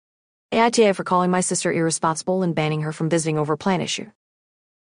AITA for calling my sister irresponsible and banning her from visiting over a plant issue.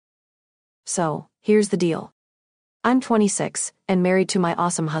 So, here's the deal. I'm 26 and married to my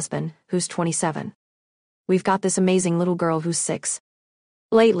awesome husband, who's 27. We've got this amazing little girl who's 6.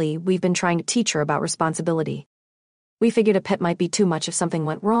 Lately, we've been trying to teach her about responsibility. We figured a pet might be too much if something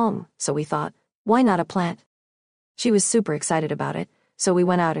went wrong, so we thought, why not a plant? She was super excited about it, so we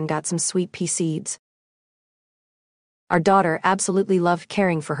went out and got some sweet pea seeds. Our daughter absolutely loved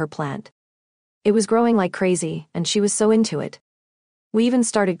caring for her plant. It was growing like crazy, and she was so into it. We even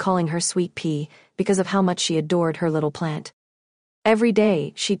started calling her Sweet Pea because of how much she adored her little plant. Every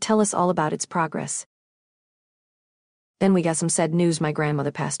day, she'd tell us all about its progress. Then we got some sad news: my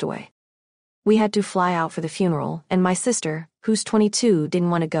grandmother passed away. We had to fly out for the funeral, and my sister, who's 22, didn't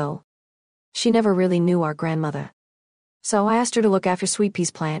want to go. She never really knew our grandmother. So I asked her to look after Sweet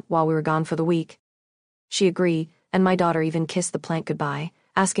Pea's plant while we were gone for the week. She agreed, and my daughter even kissed the plant goodbye,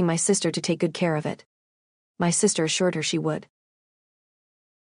 asking my sister to take good care of it. My sister assured her she would.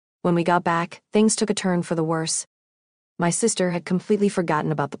 When we got back, things took a turn for the worse. My sister had completely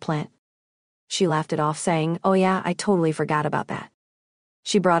forgotten about the plant. She laughed it off, saying, "Oh yeah, I totally forgot about that."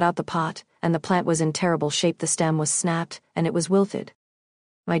 She brought out the pot, and the plant was in terrible shape. The stem was snapped, and it was wilted.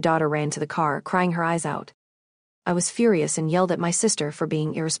 My daughter ran to the car, crying her eyes out. I was furious and yelled at my sister for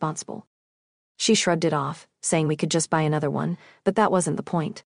being irresponsible. She shrugged it off, saying we could just buy another one, but that wasn't the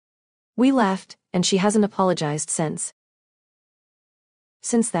point. We left, and she hasn't apologized since.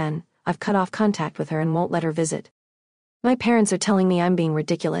 Since then, I've cut off contact with her and won't let her visit. My parents are telling me I'm being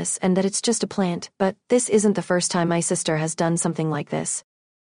ridiculous and that it's just a plant, but this isn't the first time my sister has done something like this.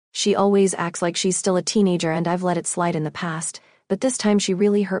 She always acts like she's still a teenager, and I've let it slide in the past, but this time she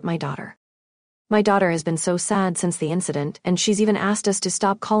really hurt my daughter. My daughter has been so sad since the incident, and she's even asked us to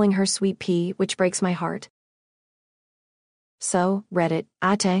stop calling her Sweet Pea, which breaks my heart. So, Reddit,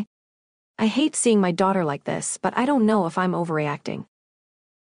 AITA. I hate seeing my daughter like this, but I don't know if I'm overreacting.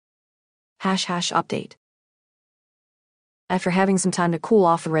 # update. After having some time to cool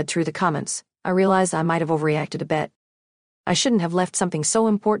off and read through the comments, I realized I might have overreacted a bit. I shouldn't have left something so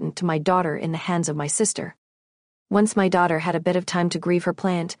important to my daughter in the hands of my sister. Once my daughter had a bit of time to grieve her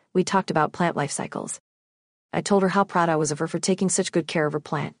plant, we talked about plant life cycles. I told her how proud I was of her for taking such good care of her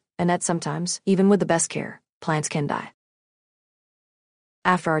plant, and that sometimes, even with the best care, plants can die.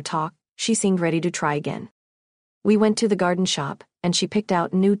 After our talk, she seemed ready to try again. We went to the garden shop, and she picked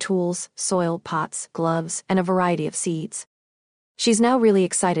out new tools, soil, pots, gloves, and a variety of seeds. She's now really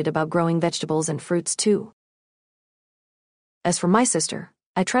excited about growing vegetables and fruits too. As for my sister,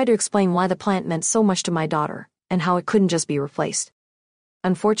 I tried to explain why the plant meant so much to my daughter, and how it couldn't just be replaced.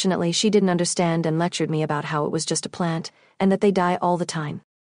 Unfortunately, she didn't understand and lectured me about how it was just a plant, and that they die all the time.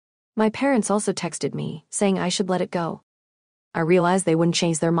 My parents also texted me, saying I should let it go. I realized they wouldn't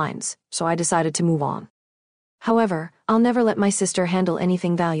change their minds, so I decided to move on. However, I'll never let my sister handle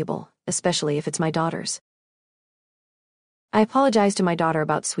anything valuable, especially if it's my daughter's. I apologized to my daughter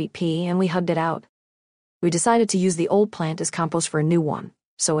about Sweet Pea, and we hugged it out. We decided to use the old plant as compost for a new one,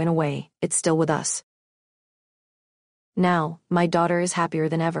 so in a way, it's still with us. Now, my daughter is happier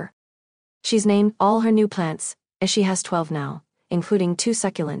than ever. She's named all her new plants, as she has 12 now, including 2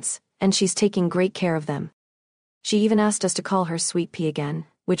 succulents, and she's taking great care of them. She even asked us to call her Sweet Pea again,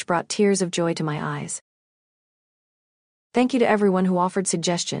 which brought tears of joy to my eyes. Thank you to everyone who offered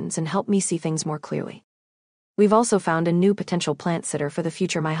suggestions and helped me see things more clearly. We've also found a new potential plant sitter for the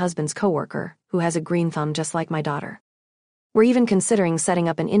future, my husband's coworker, who has a green thumb just like my daughter. We're even considering setting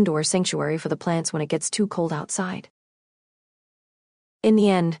up an indoor sanctuary for the plants when it gets too cold outside. In the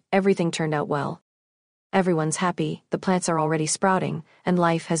end, everything turned out well. Everyone's happy, the plants are already sprouting, and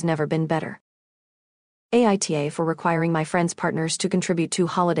life has never been better. AITA for requiring my friend's partners to contribute to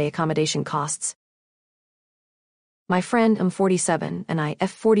holiday accommodation costs. My friend, M47, and I,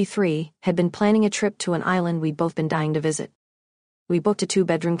 F43, had been planning a trip to an island we'd both been dying to visit. We booked a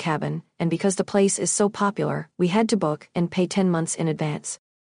 2-bedroom cabin, and because the place is so popular, we had to book and pay 10 months in advance.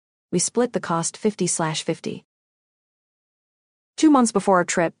 We split the cost 50/50. 2 months before our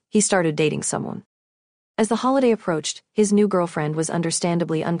trip, he started dating someone. As the holiday approached, his new girlfriend was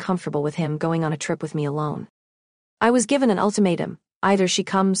understandably uncomfortable with him going on a trip with me alone. I was given an ultimatum: either she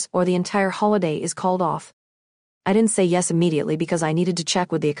comes or the entire holiday is called off. I didn't say yes immediately because I needed to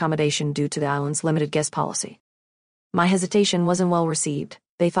check with the accommodation due to the island's limited guest policy. My hesitation wasn't well received.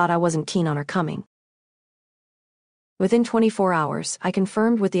 They thought I wasn't keen on her coming. Within 24 hours, I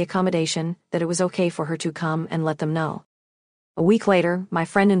confirmed with the accommodation that it was okay for her to come and let them know. A week later, my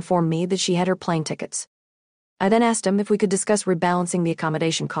friend informed me that she had her plane tickets. I then asked him if we could discuss rebalancing the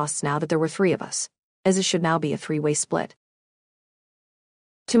accommodation costs now that there were 3 of us, as it should now be a 3-way split.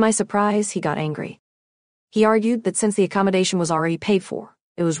 To my surprise, he got angry. He argued that since the accommodation was already paid for,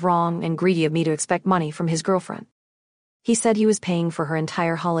 it was wrong and greedy of me to expect money from his girlfriend. He said he was paying for her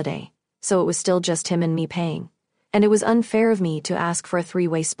entire holiday, so it was still just him and me paying, and it was unfair of me to ask for a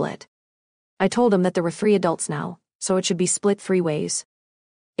three-way split. I told him that there were 3 adults now, so it should be split 3 ways.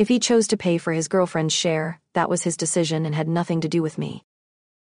 If he chose to pay for his girlfriend's share, that was his decision and had nothing to do with me.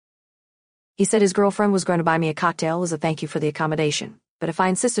 He said his girlfriend was going to buy me a cocktail as a thank you for the accommodation, but if I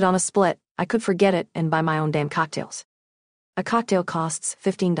insisted on a split, I could forget it and buy my own damn cocktails. A cocktail costs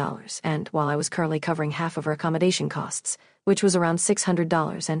 $15, and while I was currently covering half of her accommodation costs, which was around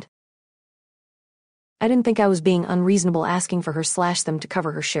 $600, and I didn't think I was being unreasonable asking for her/them to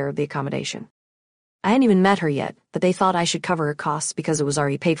cover her share of the accommodation. I hadn't even met her yet, but they thought I should cover her costs because it was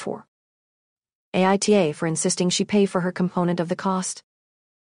already paid for. AITA for insisting she pay for her component of the cost.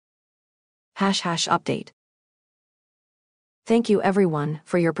 ## update. Thank you everyone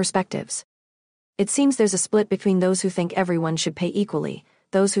for your perspectives. It seems there's a split between those who think everyone should pay equally,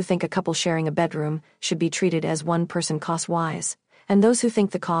 those who think a couple sharing a bedroom should be treated as one person cost-wise, and those who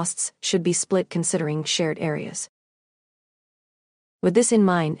think the costs should be split considering shared areas. With this in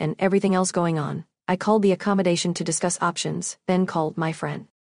mind and everything else going on, I called the accommodation to discuss options, then called my friend.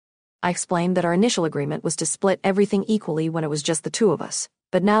 I explained that our initial agreement was to split everything equally when it was just the 2 of us,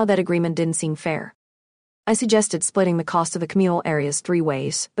 but now that agreement didn't seem fair. I suggested splitting the cost of the communal areas 3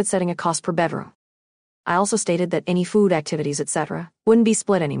 ways, but setting a cost per bedroom. I also stated that any food activities, etc., wouldn't be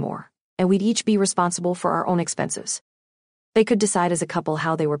split anymore, and we'd each be responsible for our own expenses. They could decide as a couple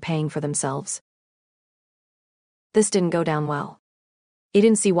how they were paying for themselves. This didn't go down well. He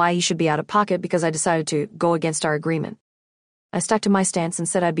didn't see why he should be out of pocket because I decided to go against our agreement. I stuck to my stance and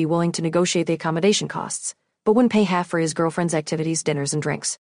said I'd be willing to negotiate the accommodation costs, but wouldn't pay half for his girlfriend's activities, dinners, and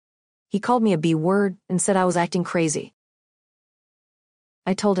drinks. He called me a B-word and said I was acting crazy.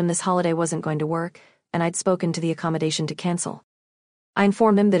 I told him this holiday wasn't going to work, and I'd spoken to the accommodation to cancel. I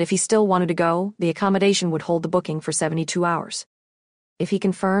informed him that if he still wanted to go, the accommodation would hold the booking for 72 hours. If he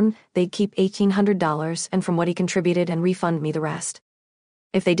confirmed, they'd keep $1,800 and from what he contributed and refund me the rest.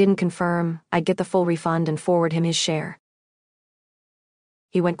 If they didn't confirm, I'd get the full refund and forward him his share.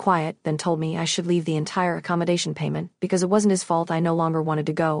 He went quiet, then told me I should leave the entire accommodation payment because it wasn't his fault I no longer wanted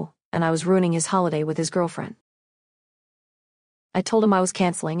to go, and I was ruining his holiday with his girlfriend. I told him I was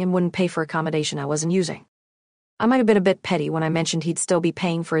canceling and wouldn't pay for accommodation I wasn't using. I might have been a bit petty when I mentioned he'd still be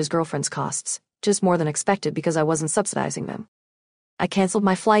paying for his girlfriend's costs, just more than expected because I wasn't subsidizing them. I canceled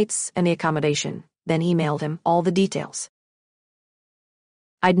my flights and the accommodation, then emailed him all the details.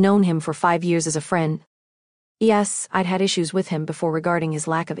 I'd known him for 5 years as a friend. Yes, I'd had issues with him before regarding his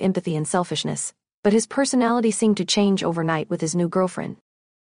lack of empathy and selfishness, but his personality seemed to change overnight with his new girlfriend.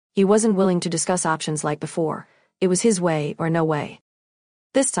 He wasn't willing to discuss options like before. It was his way or no way.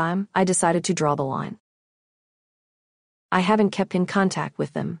 This time, I decided to draw the line. I haven't kept in contact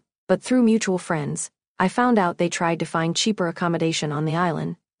with them, but through mutual friends, I found out they tried to find cheaper accommodation on the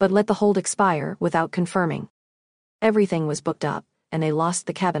island, but let the hold expire without confirming. Everything was booked up, and they lost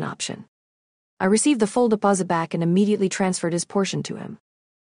the cabin option. I received the full deposit back and immediately transferred his portion to him.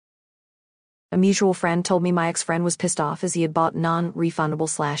 A mutual friend told me my ex-friend was pissed off as he had bought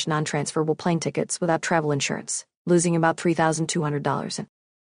non-refundable/non-transferable plane tickets without travel insurance, losing about $3,200, and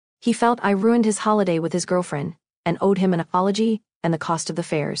he felt I ruined his holiday with his girlfriend and owed him an apology and the cost of the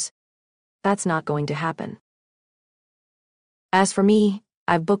fares. That's not going to happen. As for me,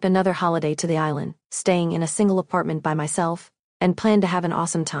 I've booked another holiday to the island, staying in a single apartment by myself, and plan to have an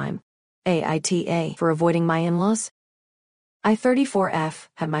awesome time. AITA for avoiding my in-laws. I 34F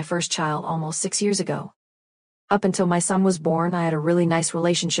had my first child almost 6 years ago. Up until my son was born, I had a really nice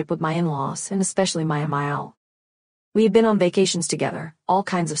relationship with my in-laws, and especially my MIL. We had been on vacations together, all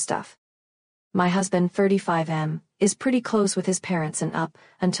kinds of stuff. My husband, 35M, is pretty close with his parents and up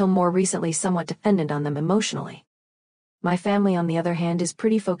until more recently somewhat dependent on them emotionally. My family, on the other hand, is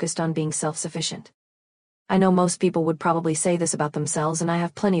pretty focused on being self-sufficient. I know most people would probably say this about themselves, and I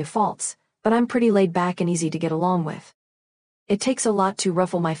have plenty of faults, but I'm pretty laid back and easy to get along with. It takes a lot to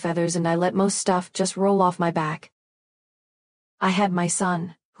ruffle my feathers, and I let most stuff just roll off my back. I had my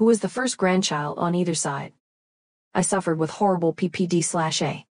son, who was the first grandchild on either side. I suffered with horrible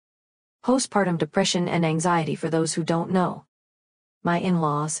PPD/A. Postpartum depression and anxiety for those who don't know. My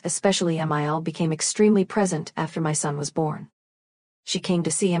in-laws, especially MIL, became extremely present after my son was born. She came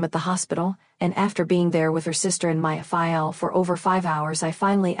to see him at the hospital, and after being there with her sister and my FIL for over 5 hours, I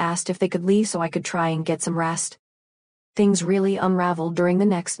finally asked if they could leave so I could try and get some rest. Things really unraveled during the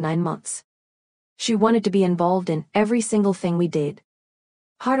next 9 months. She wanted to be involved in every single thing we did.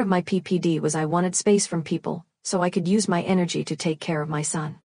 Part of my PPD was I wanted space from people, so I could use my energy to take care of my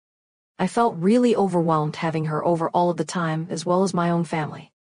son. I felt really overwhelmed having her over all of the time as well as my own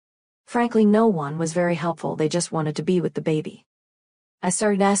family. Frankly, no one was very helpful, they just wanted to be with the baby. I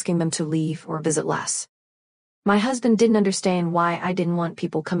started asking them to leave or visit less. My husband didn't understand why I didn't want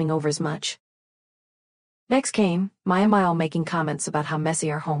people coming over as much. Next came Maya Mile making comments about how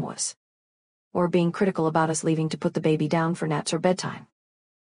messy our home was. Or being critical about us leaving to put the baby down for naps or bedtime.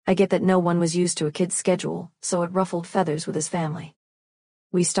 I get that no one was used to a kid's schedule, so it ruffled feathers with his family.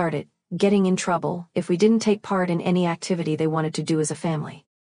 We started getting in trouble if we didn't take part in any activity they wanted to do as a family.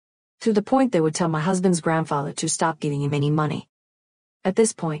 To the point they would tell my husband's grandfather to stop giving him any money. At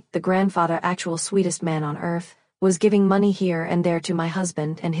this point, the grandfather, actual sweetest man on earth, was giving money here and there to my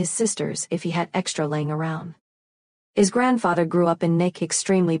husband and his sisters if he had extra laying around. His grandfather grew up in Nick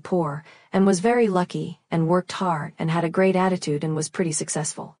extremely poor, and was very lucky, and worked hard, and had a great attitude and was pretty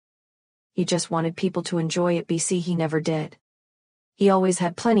successful. He just wanted people to enjoy it. He never did. He always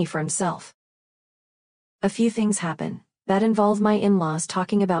had plenty for himself. A few things happen that involve my in-laws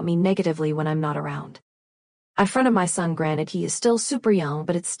talking about me negatively when I'm not around. In front of my son, granted he is still super young,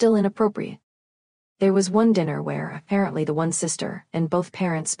 but it's still inappropriate. There was one dinner where, apparently the one sister and both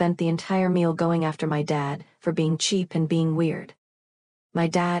parents spent the entire meal going after my dad for being cheap and being weird. My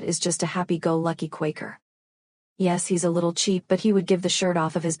dad is just a happy-go-lucky Quaker. Yes, he's a little cheap, but he would give the shirt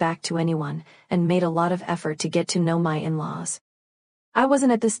off of his back to anyone, and made a lot of effort to get to know my in-laws. I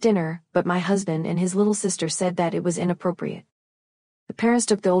wasn't at this dinner, but my husband and his little sister said that it was inappropriate. The parents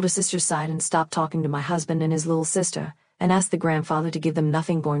took the older sister's side and stopped talking to my husband and his little sister, and asked the grandfather to give them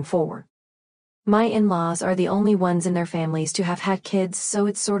nothing going forward. My in-laws are the only ones in their families to have had kids, so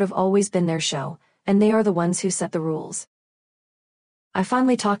it's sort of always been their show, and they are the ones who set the rules. I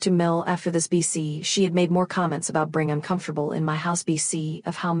finally talked to Mill after this. She had made more comments about being uncomfortable in my house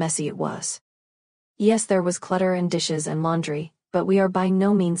of how messy it was. Yes, there was clutter and dishes and laundry, but we are by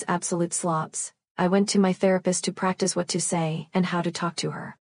no means absolute slobs. I went to my therapist to practice what to say and how to talk to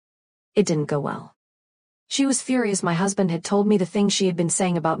her. It didn't go well. She was furious my husband had told me the things she had been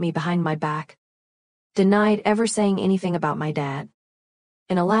saying about me behind my back. Denied ever saying anything about my dad.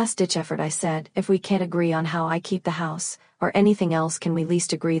 In a last-ditch effort I said, if we can't agree on how I keep the house, or anything else, can we at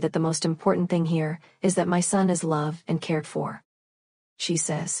least agree that the most important thing here is that my son is loved and cared for? She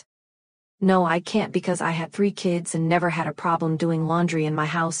says, no, I can't, because I had 3 kids and never had a problem doing laundry, and my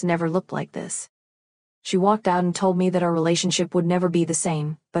house never looked like this. She walked out and told me that our relationship would never be the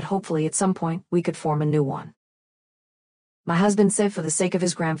same, but hopefully at some point we could form a new one. My husband said for the sake of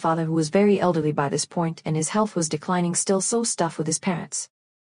his grandfather, who was very elderly by this point and his health was declining, still so stuffed with his parents.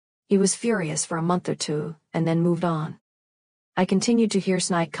 He was furious for a month or two, and then moved on. I continued to hear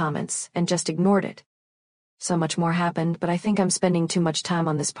snide comments, and just ignored it. So much more happened, but I think I'm spending too much time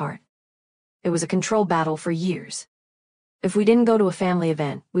on this part. It was a control battle for years. If we didn't go to a family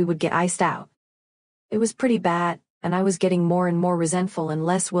event, we would get iced out. It was pretty bad, and I was getting more and more resentful and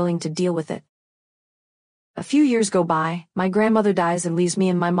less willing to deal with it. A few years go by, my grandmother dies and leaves me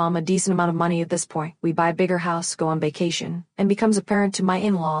and my mom a decent amount of money. At this point, we buy a bigger house, go on vacation, and becomes apparent to my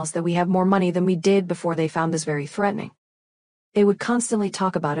in-laws that we have more money than we did before. They found this very threatening. They would constantly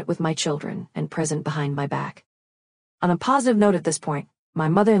talk about it with my children and present behind my back. On a positive note at this point, my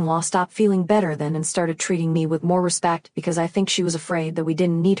mother-in-law stopped feeling better then and started treating me with more respect, because I think she was afraid that we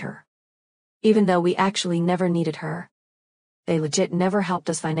didn't need her. Even though we actually never needed her. They legit never helped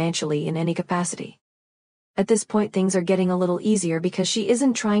us financially in any capacity. At this point things are getting a little easier because she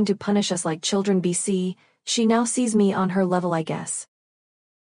isn't trying to punish us like children. She now sees me on her level, I guess.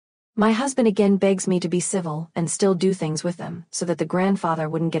 My husband again begs me to be civil and still do things with them so that the grandfather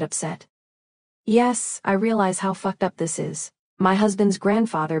wouldn't get upset. Yes, I realize how fucked up this is. My husband's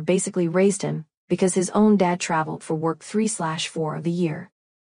grandfather basically raised him because his own dad traveled for work 3/4 of the year.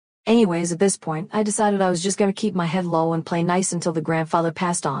 Anyways, at this point, I decided I was just gonna keep my head low and play nice until the grandfather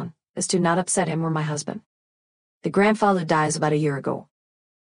passed on, as to not upset him or my husband. The grandfather dies about a year ago.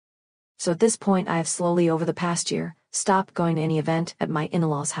 So at this point I have slowly over the past year stopped going to any event at my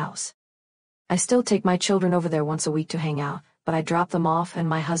in-laws' house. I still take my children over there once a week to hang out, but I drop them off and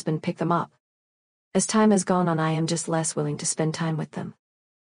my husband pick them up. As time has gone on, I am just less willing to spend time with them.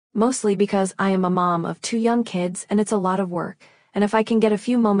 Mostly because I am a mom of 2 young kids and it's a lot of work, and if I can get a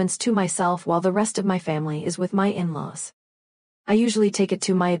few moments to myself while the rest of my family is with my in-laws, I usually take it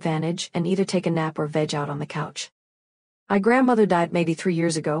to my advantage and either take a nap or veg out on the couch. My grandmother died maybe 3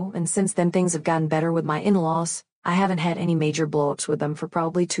 years ago, and since then things have gotten better with my in-laws. I haven't had any major blow-ups with them for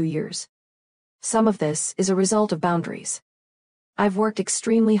probably 2 years. Some of this is a result of boundaries I've worked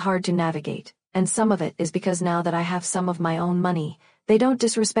extremely hard to navigate, and some of it is because now that I have some of my own money, they don't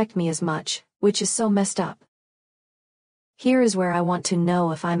disrespect me as much, which is so messed up. Here is where I want to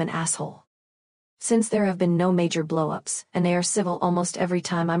know if I'm an asshole. Since there have been no major blow-ups, and they are civil almost every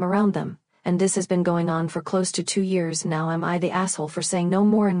time I'm around them, and this has been going on for close to 2 years now, am I the asshole for saying no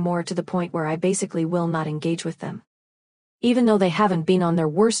more and more to the point where I basically will not engage with them? Even though they haven't been on their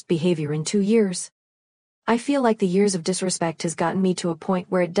worst behavior in 2 years. I feel like the years of disrespect has gotten me to a point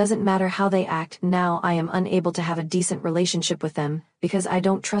where it doesn't matter how they act. Now I am unable to have a decent relationship with them because I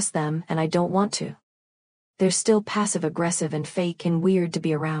don't trust them and I don't want to. They're still passive-aggressive and fake and weird to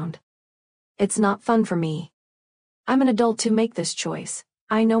be around. It's not fun for me. I'm an adult to make this choice.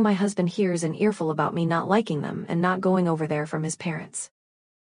 I know my husband hears an earful about me not liking them and not going over there from his parents.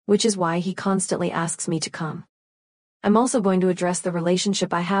 Which is why he constantly asks me to come. I'm also going to address the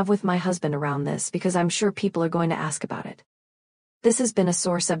relationship I have with my husband around this because I'm sure people are going to ask about it. This has been a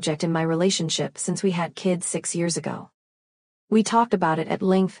sore subject in my relationship since we had kids 6 years ago. We talked about it at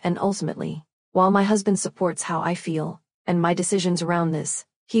length and ultimately, while my husband supports how I feel and my decisions around this,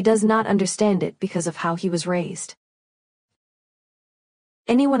 he does not understand it because of how he was raised.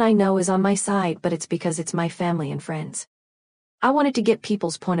 Anyone I know is on my side, but it's because it's my family and friends. I wanted to get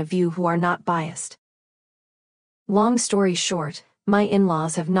people's point of view who are not biased. Long story short, my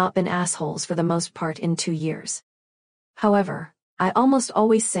in-laws have not been assholes for the most part in 2 years. However, I almost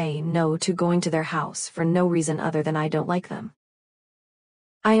always say no to going to their house for no reason other than I don't like them.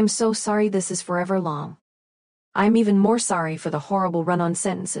 I am so sorry this is forever long. I'm even more sorry for the horrible run-on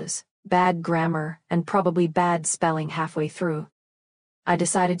sentences, bad grammar, and probably bad spelling halfway through. I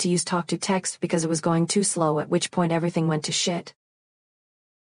decided to use talk to text because it was going too slow, at which point everything went to shit.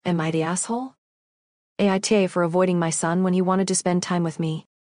 Am I the asshole? AITA for avoiding my son when he wanted to spend time with me.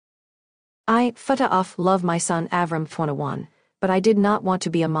 I, love my son Avram 21, but I did not want to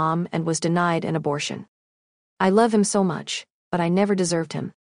be a mom and was denied an abortion. I love him so much, but I never deserved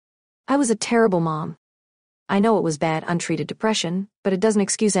him. I was a terrible mom. I know it was bad, untreated depression, but it doesn't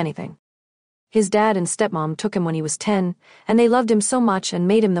excuse anything. His dad and stepmom took him when he was 10, and they loved him so much and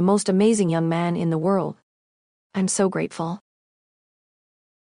made him the most amazing young man in the world. I'm so grateful.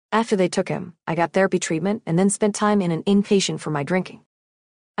 After they took him, I got therapy treatment and then spent time in an inpatient for my drinking.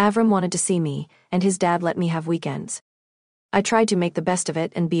 Avram wanted to see me, and his dad let me have weekends. I tried to make the best of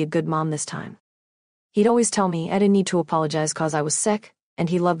it and be a good mom this time. He'd always tell me I didn't need to apologize cause I was sick, and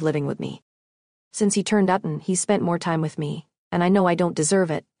he loved living with me. Since he turned up, he spent more time with me, and I know I don't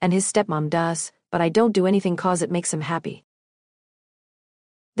deserve it, and his stepmom does, but I don't do anything cause it makes him happy.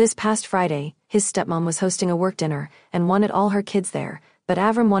 This past Friday, his stepmom was hosting a work dinner and wanted all her kids there, but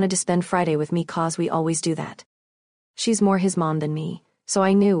Avram wanted to spend Friday with me cause we always do that. She's more his mom than me, so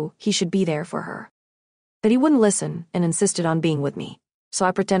I knew he should be there for her. But he wouldn't listen and insisted on being with me, so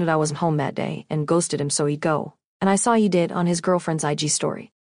I pretended I wasn't home that day and ghosted him so he'd go, and I saw he did on his girlfriend's IG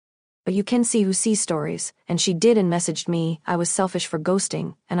story. But you can see who sees stories, and she did and messaged me I was selfish for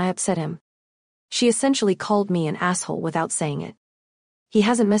ghosting, and I upset him. She essentially called me an asshole without saying it. He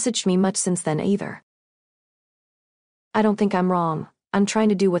hasn't messaged me much since then either. I don't think I'm wrong. I'm trying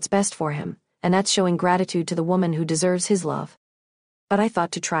to do what's best for him, and that's showing gratitude to the woman who deserves his love. But I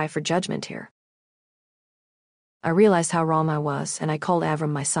thought to try for judgment here. I realized how wrong I was, and I called Avram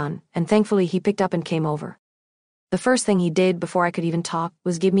my son, and thankfully he picked up and came over. The first thing he did before I could even talk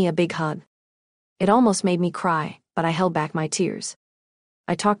was give me a big hug. It almost made me cry, but I held back my tears.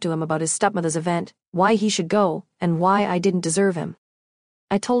 I talked to him about his stepmother's event, why he should go, and why I didn't deserve him.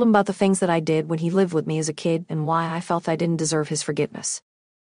 I told him about the things that I did when he lived with me as a kid and why I felt I didn't deserve his forgiveness.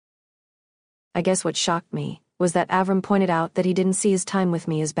 I guess what shocked me was that Avram pointed out that he didn't see his time with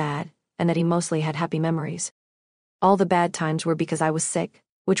me as bad, and that he mostly had happy memories. All the bad times were because I was sick,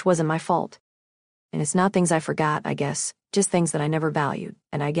 which wasn't my fault. And it's not things I forgot, I guess, just things that I never valued,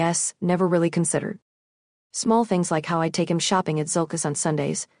 and I guess never really considered. Small things like how I'd take him shopping at Zilka's on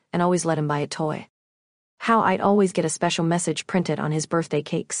Sundays, and always let him buy a toy. How I'd always get a special message printed on his birthday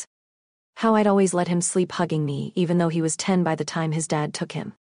cakes. How I'd always let him sleep hugging me even though he was 10 by the time his dad took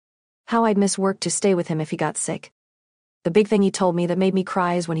him. How I'd miss work to stay with him if he got sick. The big thing he told me that made me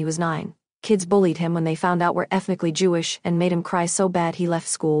cry is when he was 9. Kids bullied him when they found out we're ethnically Jewish and made him cry so bad he left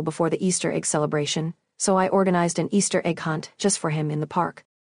school before the Easter egg celebration, so I organized an Easter egg hunt just for him in the park.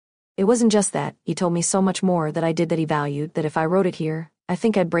 It wasn't just that, he told me so much more that I did that he valued that if I wrote it here, I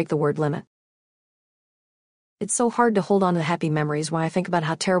think I'd break the word limit. It's so hard to hold on to the happy memories when I think about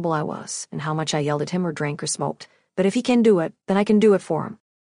how terrible I was and how much I yelled at him or drank or smoked, but if he can do it, then I can do it for him.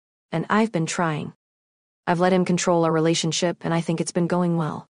 And I've been trying. I've let him control our relationship and I think it's been going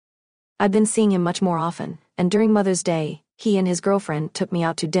well. I've been seeing him much more often, and during Mother's Day, he and his girlfriend took me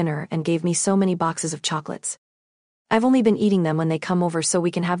out to dinner and gave me so many boxes of chocolates. I've only been eating them when they come over so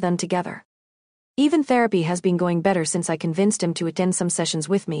we can have them together. Even therapy has been going better since I convinced him to attend some sessions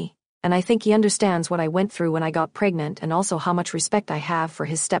with me, and I think he understands what I went through when I got pregnant and also how much respect I have for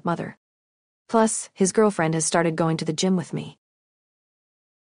his stepmother. Plus, his girlfriend has started going to the gym with me.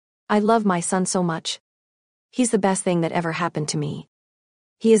 I love my son so much. He's the best thing that ever happened to me.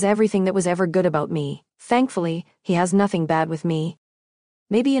 He is everything that was ever good about me. Thankfully, he has nothing bad with me.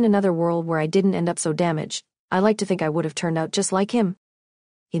 Maybe in another world where I didn't end up so damaged, I like to think I would have turned out just like him.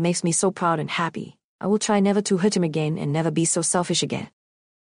 He makes me so proud and happy. I will try never to hurt him again and never be so selfish again.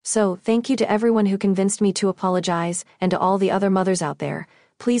 So, thank you to everyone who convinced me to apologize, and to all the other mothers out there.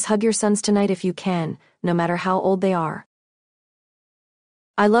 Please hug your sons tonight if you can, no matter how old they are.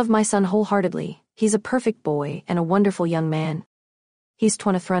 I love my son wholeheartedly. He's a perfect boy and a wonderful young man. He's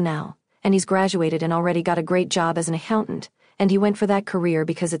 23 now, and he's graduated and already got a great job as an accountant, and he went for that career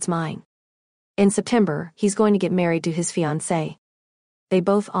because it's mine. In September, he's going to get married to his fiancée. They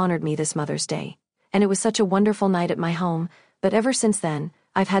both honored me this Mother's Day, and it was such a wonderful night at my home, but ever since then,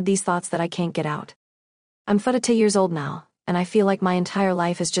 I've had these thoughts that I can't get out. I'm 42 years old now, and I feel like my entire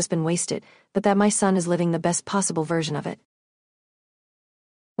life has just been wasted, but that my son is living the best possible version of it.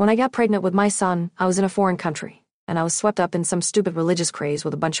 When I got pregnant with my son, I was in a foreign country, and I was swept up in some stupid religious craze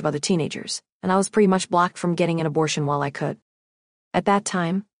with a bunch of other teenagers, and I was pretty much blocked from getting an abortion while I could. At that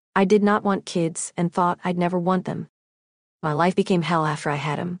time, I did not want kids and thought I'd never want them. My life became hell after I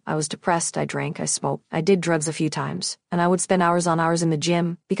had him. I was depressed, I drank, I smoked, I did drugs a few times, and I would spend hours on hours in the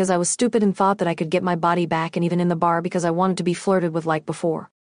gym because I was stupid and thought that I could get my body back, and even in the bar because I wanted to be flirted with like before.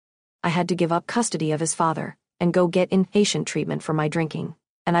 I had to give up custody of his father and go get inpatient treatment for my drinking,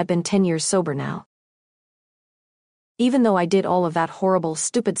 and I've been 10 years sober now. Even though I did all of that horrible,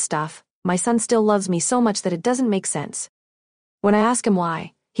 stupid stuff, my son still loves me so much that it doesn't make sense. When I ask him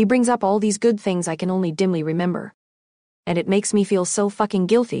why, he brings up all these good things I can only dimly remember. And it makes me feel so fucking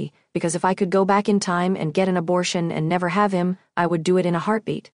guilty, because if I could go back in time and get an abortion and never have him, I would do it in a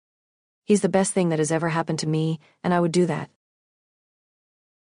heartbeat. He's the best thing that has ever happened to me, and I would do that.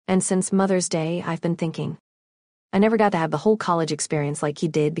 And since Mother's Day, I've been thinking. I never got to have the whole college experience like he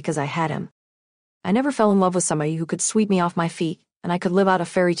did because I had him. I never fell in love with somebody who could sweep me off my feet, and I could live out a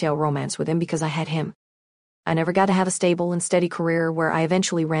fairy tale romance with him because I had him. I never got to have a stable and steady career where I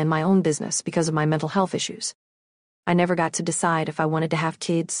eventually ran my own business because of my mental health issues. I never got to decide if I wanted to have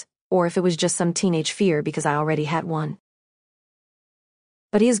kids, or if it was just some teenage fear because I already had one.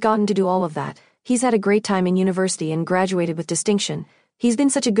 But he has gotten to do all of that. He's had a great time in university and graduated with distinction. He's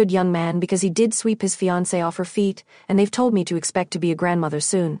been such a good young man because he did sweep his fiancée off her feet, and they've told me to expect to be a grandmother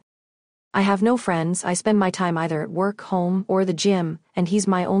soon. I have no friends. I spend my time either at work, home, or the gym, and he's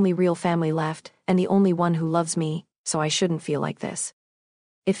my only real family left, and the only one who loves me, so I shouldn't feel like this.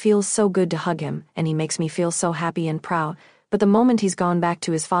 It feels so good to hug him, and he makes me feel so happy and proud, but the moment he's gone back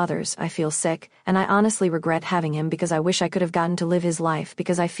to his father's, I feel sick, and I honestly regret having him because I wish I could have gotten to live his life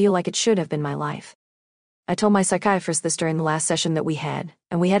because I feel like it should have been my life. I told my psychiatrist this during the last session that we had,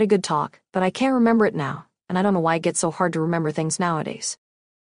 and we had a good talk, but I can't remember it now, and I don't know why it gets so hard to remember things nowadays.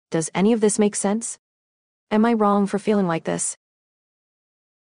 Does any of this make sense? Am I wrong for feeling like this?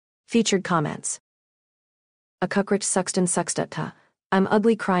 Featured comments. A Kukrich Suxton Suxtutta. I'm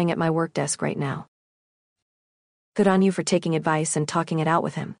ugly crying at my work desk right now. Good on you for taking advice and talking it out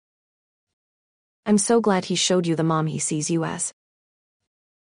with him. I'm so glad he showed you the mom he sees you as.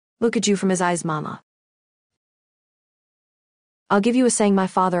 Look at you from his eyes, mama. I'll give you a saying my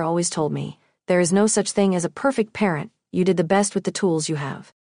father always told me. There is no such thing as a perfect parent. You did the best with the tools you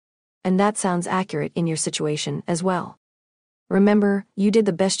have. And that sounds accurate in your situation as well. Remember, you did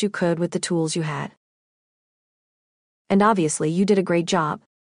the best you could with the tools you had. And obviously you did a great job.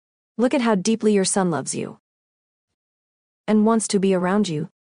 Look at how deeply your son loves you. And wants to be around you.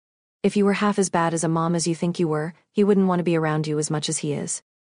 If you were half as bad as a mom as you think you were, he wouldn't want to be around you as much as he is.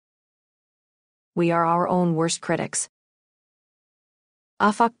 We are our own worst critics.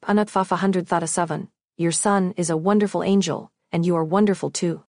 Afak Anatfafa 137. Your son is a wonderful angel, and you are wonderful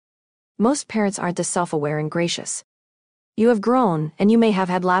too. Most parents aren't this self-aware and gracious. You have grown, and you may have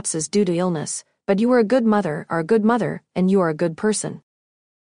had lapses due to illness, but you are a good mother, and you are a good person.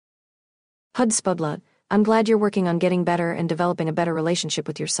 Hud Spudlud, I'm glad you're working on getting better and developing a better relationship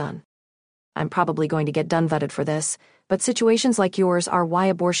with your son. I'm probably going to get done vetted for this, but situations like yours are why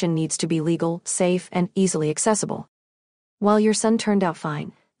abortion needs to be legal, safe, and easily accessible. While your son turned out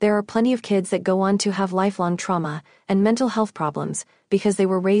fine, there are plenty of kids that go on to have lifelong trauma and mental health problems because they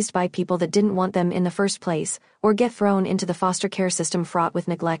were raised by people that didn't want them in the first place, or get thrown into the foster care system fraught with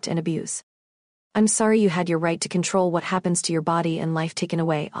neglect and abuse. I'm sorry you had your right to control what happens to your body and life taken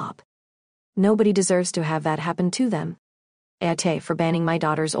away, Op. Nobody deserves to have that happen to them. AITA for banning my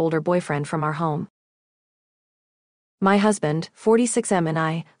daughter's older boyfriend from our home. My husband, 46M, and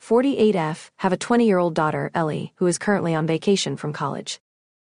I, 48F, have a 20-year-old daughter, Ellie, who is currently on vacation from college.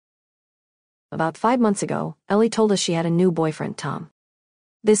 About 5 months ago, Ellie told us she had a new boyfriend, Tom.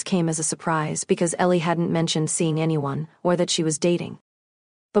 This came as a surprise because Ellie hadn't mentioned seeing anyone or that she was dating.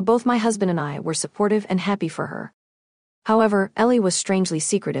 But both my husband and I were supportive and happy for her. However, Ellie was strangely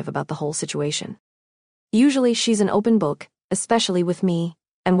secretive about the whole situation. Usually she's an open book, especially with me,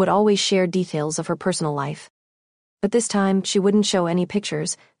 and would always share details of her personal life. But this time, she wouldn't show any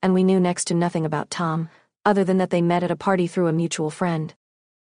pictures, and we knew next to nothing about Tom, other than that they met at a party through a mutual friend.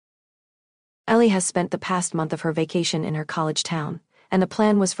 Ellie has spent the past month of her vacation in her college town, and the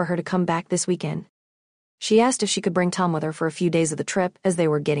plan was for her to come back this weekend. She asked if she could bring Tom with her for a few days of the trip as they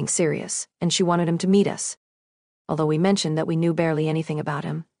were getting serious, and she wanted him to meet us. Although we mentioned that we knew barely anything about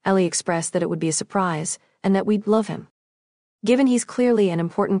him, Ellie expressed that it would be a surprise and that we'd love him. Given he's clearly an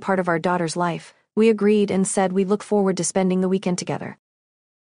important part of our daughter's life, we agreed and said we'd look forward to spending the weekend together.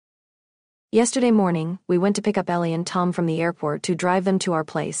 Yesterday morning, we went to pick up Ellie and Tom from the airport to drive them to our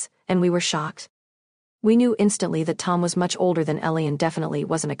place, and we were shocked. We knew instantly that Tom was much older than Ellie and definitely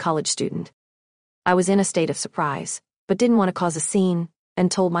wasn't a college student. I was in a state of surprise, but didn't want to cause a scene,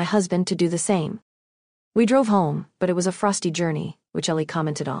 and told my husband to do the same. We drove home, but it was a frosty journey, which Ellie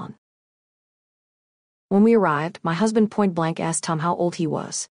commented on. When we arrived, my husband point-blank asked Tom how old he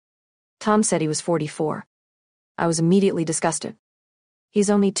was. Tom said he was 44. I was immediately disgusted. He's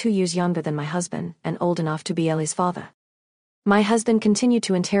only 2 years younger than my husband and old enough to be Ellie's father. My husband continued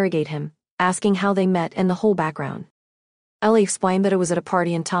to interrogate him, asking how they met and the whole background. Ellie explained that it was at a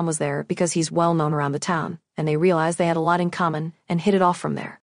party and Tom was there because he's well known around the town, and they realized they had a lot in common and hit it off from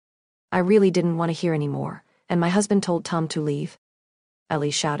there. I really didn't want to hear any more, and my husband told Tom to leave. Ellie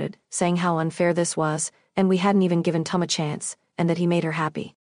shouted, saying how unfair this was, and we hadn't even given Tom a chance, and that he made her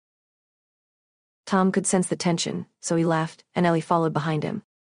happy. Tom could sense the tension, so he left, and Ellie followed behind him.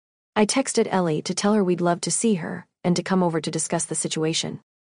 I texted Ellie to tell her we'd love to see her, and to come over to discuss the situation.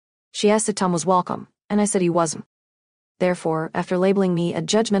 She asked if Tom was welcome, and I said he wasn't. Therefore, after labeling me a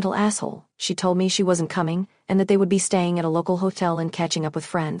judgmental asshole, she told me she wasn't coming, and that they would be staying at a local hotel and catching up with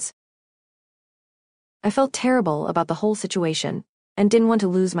friends. I felt terrible about the whole situation, and didn't want to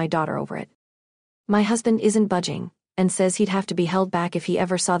lose my daughter over it. My husband isn't budging, and says he'd have to be held back if he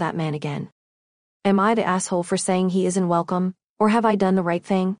ever saw that man again. Am I the asshole for saying he isn't welcome, or have I done the right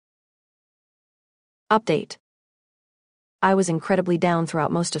thing? Update. I was incredibly down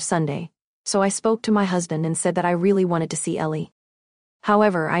throughout most of Sunday, so I spoke to my husband and said that I really wanted to see Ellie.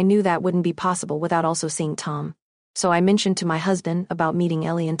 However, I knew that wouldn't be possible without also seeing Tom, so I mentioned to my husband about meeting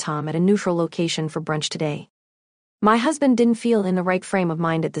Ellie and Tom at a neutral location for brunch today. My husband didn't feel in the right frame of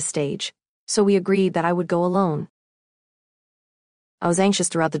mind at this stage, so we agreed that I would go alone. I was anxious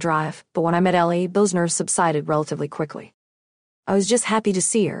throughout the drive, but when I met Ellie, those nerves subsided relatively quickly. I was just happy to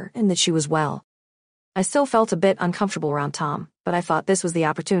see her and that she was well. I still felt a bit uncomfortable around Tom, but I thought this was the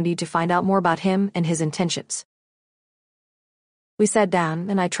opportunity to find out more about him and his intentions. We sat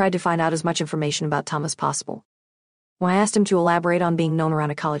down, and I tried to find out as much information about Tom as possible. When I asked him to elaborate on being known around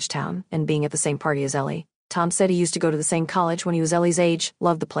a college town and being at the same party as Ellie, Tom said he used to go to the same college when he was Ellie's age,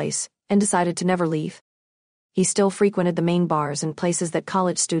 loved the place, and decided to never leave. He still frequented the main bars and places that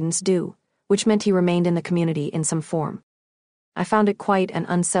college students do, which meant he remained in the community in some form. I found it quite an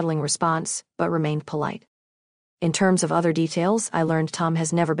unsettling response, but remained polite. In terms of other details, I learned Tom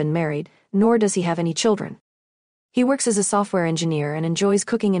has never been married, nor does he have any children. He works as a software engineer and enjoys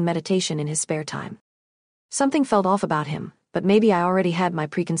cooking and meditation in his spare time. Something felt off about him, but maybe I already had my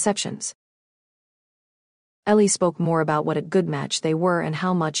preconceptions. Ellie spoke more about what a good match they were and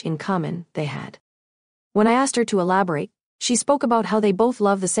how much in common they had. When I asked her to elaborate, she spoke about how they both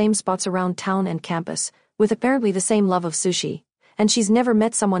love the same spots around town and campus, with apparently the same love of sushi, and she's never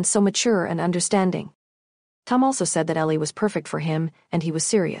met someone so mature and understanding. Tom also said that Ellie was perfect for him, and he was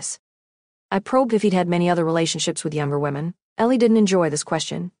serious. I probed if he'd had many other relationships with younger women. Ellie didn't enjoy this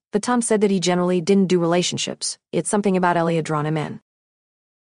question, but Tom said that he generally didn't do relationships. It's something about Ellie had drawn him in.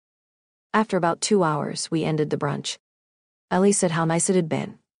 After about 2 hours, we ended the brunch. Ellie said how nice it had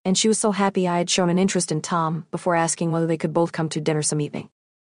been, and she was so happy I had shown an interest in Tom before asking whether they could both come to dinner some evening.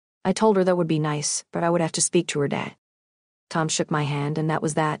 I told her that would be nice, but I would have to speak to her dad. Tom shook my hand, and that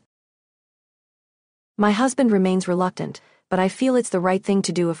was that. My husband remains reluctant, but I feel it's the right thing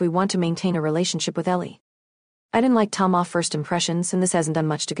to do if we want to maintain a relationship with Ellie. I didn't like Tom off first impressions, and this hasn't done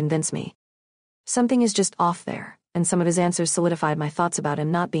much to convince me. Something is just off there, and some of his answers solidified my thoughts about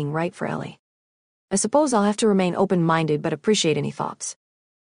him not being right for Ellie. I suppose I'll have to remain open-minded but appreciate any thoughts.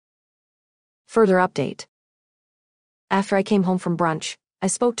 Further update. After I came home from brunch, I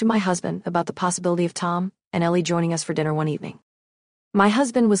spoke to my husband about the possibility of Tom, and Ellie joining us for dinner one evening. My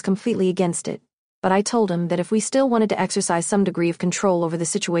husband was completely against it, but I told him that if we still wanted to exercise some degree of control over the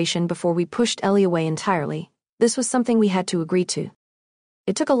situation before we pushed Ellie away entirely, this was something we had to agree to.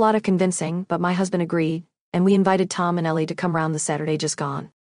 It took a lot of convincing, but my husband agreed, and we invited Tom and Ellie to come round the Saturday just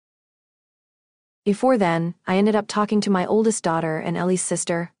gone. Before then, I ended up talking to my oldest daughter and Ellie's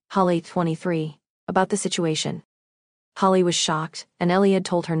sister, Holly, 23, about the situation. Holly was shocked, and Ellie had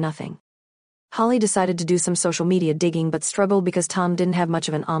told her nothing. Holly decided to do some social media digging but struggled because Tom didn't have much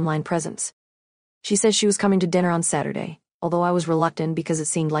of an online presence. She says she was coming to dinner on Saturday, although I was reluctant because it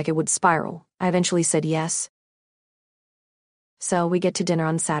seemed like it would spiral. I eventually said yes. So we get to dinner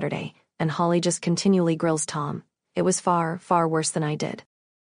on Saturday, and Holly just continually grills Tom. It was far, far worse than I did.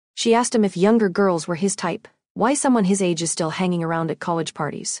 She asked him if younger girls were his type, why someone his age is still hanging around at college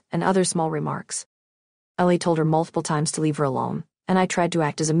parties, and other small remarks. Ellie told her multiple times to leave her alone, and I tried to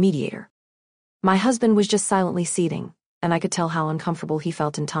act as a mediator. My husband was just silently seething, and I could tell how uncomfortable he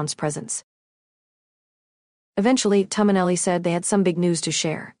felt in Tom's presence. Eventually, Tom and Ellie said they had some big news to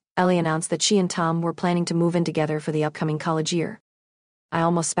share. Ellie announced that she and Tom were planning to move in together for the upcoming college year. I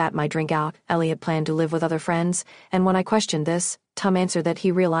almost spat my drink out. Ellie had planned to live with other friends, and when I questioned this, Tom answered that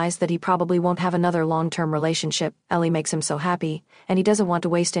he realized that he probably won't have another long-term relationship. Ellie makes him so happy, and he doesn't want to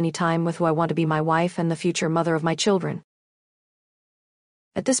waste any time with who I want to be my wife and the future mother of my children.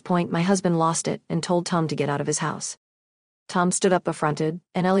 At this point, my husband lost it and told Tom to get out of his house. Tom stood up affronted,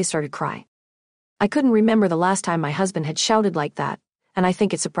 and Ellie started crying. I couldn't remember the last time my husband had shouted like that, and I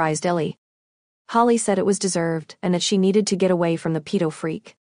think it surprised Ellie. Holly said it was deserved and that she needed to get away from the pedo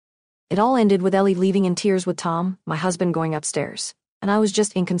freak. It all ended with Ellie leaving in tears with Tom, my husband going upstairs, and I was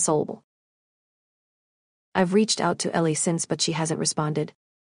just inconsolable. I've reached out to Ellie since, but she hasn't responded.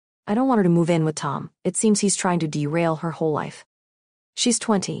 I don't want her to move in with Tom. It seems he's trying to derail her whole life. She's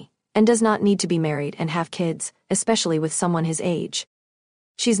 20, and does not need to be married and have kids, especially with someone his age.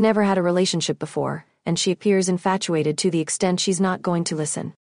 She's never had a relationship before, and she appears infatuated to the extent she's not going to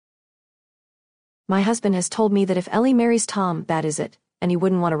listen. My husband has told me that if Ellie marries Tom, that is it, and he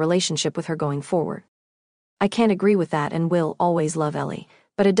wouldn't want a relationship with her going forward. I can't agree with that and will always love Ellie,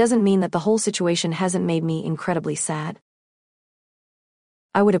 but it doesn't mean that the whole situation hasn't made me incredibly sad.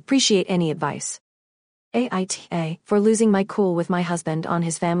 I would appreciate any advice. AITA for losing my cool with my husband on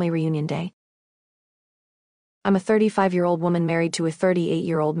his family reunion day. I'm a 35-year-old woman married to a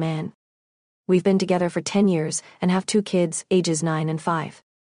 38-year-old man. We've been together for 10 years and have 2 kids, ages 9 and 5.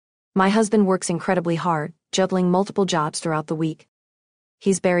 My husband works incredibly hard, juggling multiple jobs throughout the week.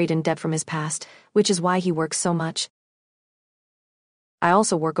 He's buried in debt from his past, which is why he works so much. I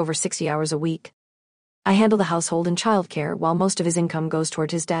also work over 60 hours a week. I handle the household and childcare while most of his income goes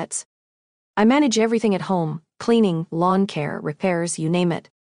toward his debts. I manage everything at home, cleaning, lawn care, repairs, you name it.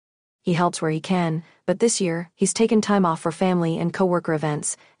 He helps where he can, but this year, he's taken time off for family and coworker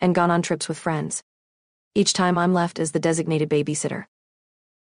events and gone on trips with friends. Each time I'm left as the designated babysitter.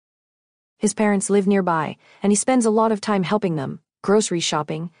 His parents live nearby, and he spends a lot of time helping them, grocery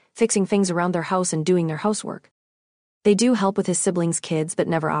shopping, fixing things around their house and doing their housework. They do help with his siblings' kids, but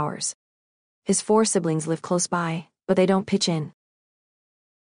never ours. His 4 siblings live close by, but they don't pitch in.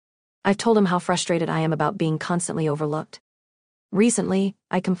 I've told him how frustrated I am about being constantly overlooked. Recently,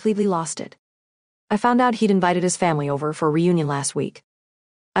 I completely lost it. I found out he'd invited his family over for a reunion last week.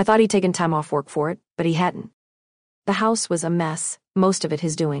 I thought he'd taken time off work for it, but he hadn't. The house was a mess, most of it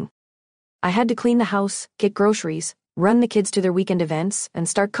his doing. I had to clean the house, get groceries, run the kids to their weekend events, and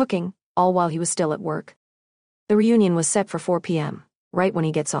start cooking, all while he was still at work. The reunion was set for 4 p.m., right when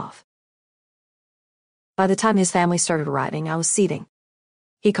he gets off. By the time his family started arriving, I was seething.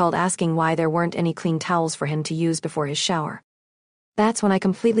 He called asking why there weren't any clean towels for him to use before his shower. That's when I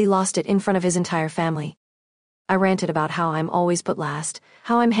completely lost it in front of his entire family. I ranted about how I'm always put last,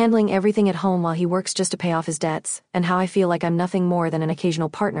 how I'm handling everything at home while he works just to pay off his debts, and how I feel like I'm nothing more than an occasional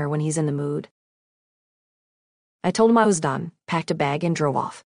partner when he's in the mood. I told him I was done, packed a bag, and drove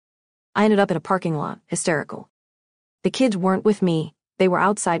off. I ended up in a parking lot, hysterical. The kids weren't with me, they were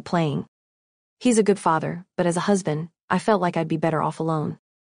outside playing. He's a good father, but as a husband, I felt like I'd be better off alone.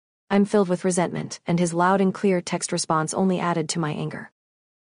 I'm filled with resentment, and his loud and clear text response only added to my anger.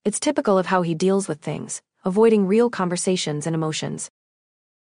 It's typical of how he deals with things, avoiding real conversations and emotions.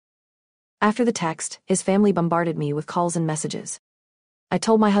 After the text, his family bombarded me with calls and messages. I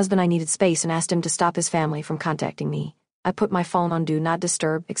told my husband I needed space and asked him to stop his family from contacting me. I put my phone on Do Not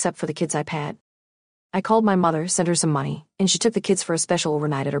Disturb except for the kids' iPad. I called my mother, sent her some money, and she took the kids for a special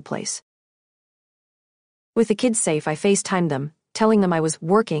overnight at her place. With the kids safe, I FaceTimed them, telling them I was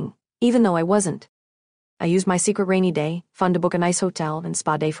working, even though I wasn't. I used my secret rainy day fund to book a nice hotel and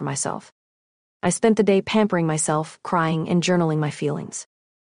spa day for myself. I spent the day pampering myself, crying, and journaling my feelings.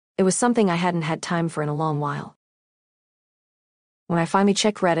 It was something I hadn't had time for in a long while. When I finally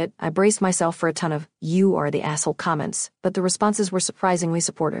checked Reddit, I braced myself for a ton of "you are the asshole" comments, but the responses were surprisingly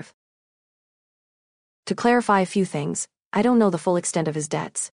supportive. To clarify a few things, I don't know the full extent of his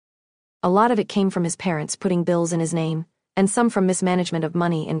debts. A lot of it came from his parents putting bills in his name, and some from mismanagement of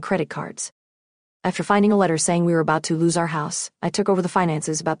money and credit cards. After finding a letter saying we were about to lose our house, I took over the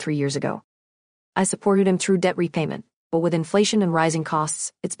finances about 3 years ago. I supported him through debt repayment, but with inflation and rising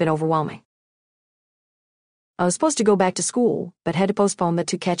costs, it's been overwhelming. I was supposed to go back to school, but had to postpone that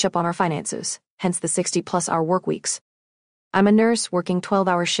to catch up on our finances, hence the 60-plus-hour work weeks. I'm a nurse working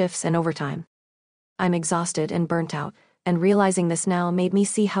 12-hour shifts and overtime. I'm exhausted and burnt out, and realizing this now made me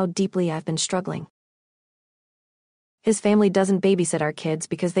see how deeply I've been struggling. His family doesn't babysit our kids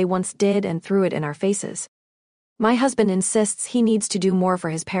because they once did and threw it in our faces. My husband insists he needs to do more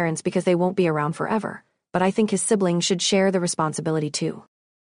for his parents because they won't be around forever, but I think his siblings should share the responsibility too.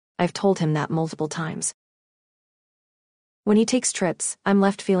 I've told him that multiple times. When he takes trips, I'm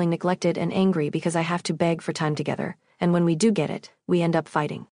left feeling neglected and angry because I have to beg for time together, and when we do get it, we end up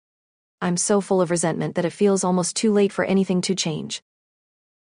fighting. I'm so full of resentment that it feels almost too late for anything to change.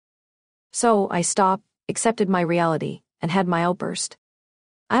 So I stopped, accepted my reality, and had my outburst.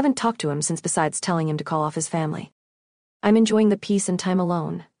 I haven't talked to him since, besides telling him to call off his family. I'm enjoying the peace and time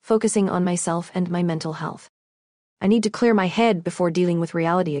alone, focusing on myself and my mental health. I need to clear my head before dealing with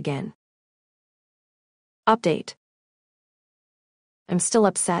reality again. Update. I'm still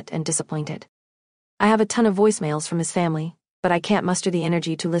upset and disappointed. I have a ton of voicemails from his family, but I can't muster the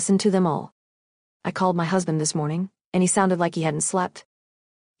energy to listen to them all. I called my husband this morning, and he sounded like he hadn't slept.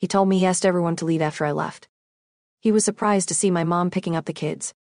 He told me he asked everyone to leave after I left. He was surprised to see my mom picking up the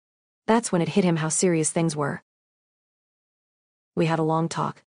kids. That's when it hit him how serious things were. We had a long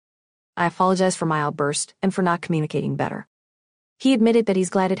talk. I apologized for my outburst and for not communicating better. He admitted that he's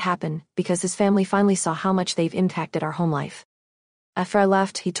glad it happened because his family finally saw how much they've impacted our home life. After I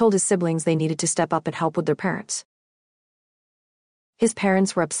left, he told his siblings they needed to step up and help with their parents. His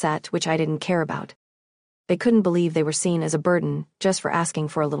parents were upset, which I didn't care about. They couldn't believe they were seen as a burden just for asking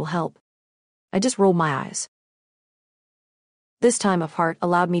for a little help. I just rolled my eyes. This time apart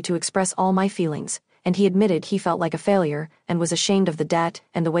allowed me to express all my feelings, and he admitted he felt like a failure and was ashamed of the debt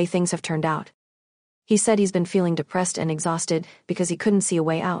and the way things have turned out. He said he's been feeling depressed and exhausted because he couldn't see a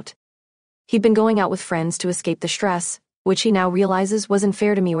way out. He'd been going out with friends to escape the stress, which he now realizes wasn't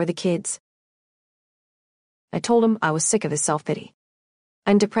fair to me or the kids. I told him I was sick of his self-pity.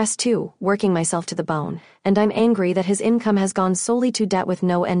 I'm depressed too, working myself to the bone, and I'm angry that his income has gone solely to debt with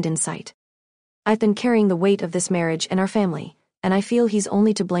no end in sight. I've been carrying the weight of this marriage and our family, and I feel he's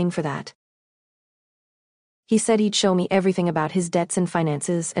only to blame for that. He said he'd show me everything about his debts and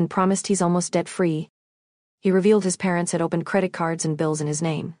finances and promised he's almost debt-free. He revealed his parents had opened credit cards and bills in his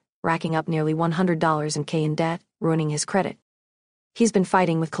name, racking up nearly $100 in debt, ruining his credit. He's been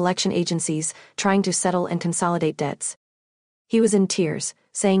fighting with collection agencies, trying to settle and consolidate debts. He was in tears,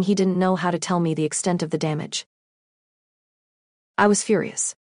 saying he didn't know how to tell me the extent of the damage. I was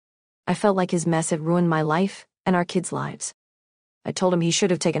furious. I felt like his mess had ruined my life and our kids' lives. I told him he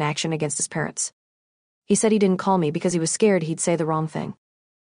should have taken action against his parents. He said he didn't call me because he was scared he'd say the wrong thing.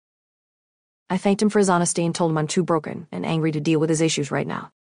 I thanked him for his honesty and told him I'm too broken and angry to deal with his issues right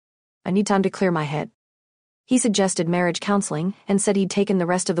now. I need time to clear my head. He suggested marriage counseling and said he'd taken the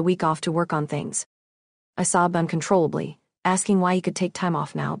rest of the week off to work on things. I sobbed uncontrollably, asking why he could take time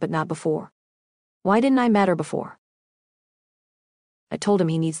off now but not before. Why didn't I matter before? I told him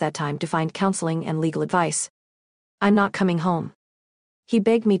he needs that time to find counseling and legal advice. I'm not coming home. He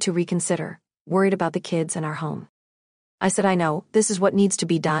begged me to reconsider, worried about the kids and our home. I said I know, this is what needs to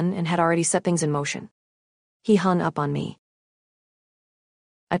be done, and had already set things in motion. He hung up on me.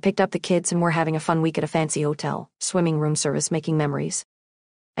 I picked up the kids and we're having a fun week at a fancy hotel, swimming room service, making memories.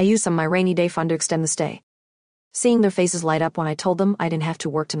 I used some of my rainy day fund to extend the stay. Seeing their faces light up when I told them I didn't have to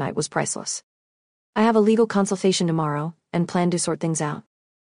work tonight was priceless. I have a legal consultation tomorrow and plan to sort things out.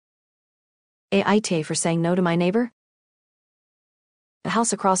 AITA for saying no to my neighbor? The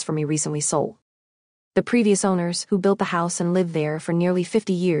house across from me recently sold. The previous owners, who built the house and lived there for nearly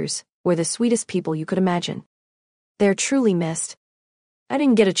 50 years, were the sweetest people you could imagine. They're truly missed. I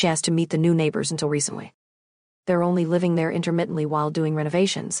didn't get a chance to meet the new neighbors until recently. They're only living there intermittently while doing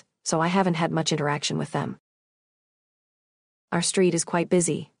renovations, so I haven't had much interaction with them. Our street is quite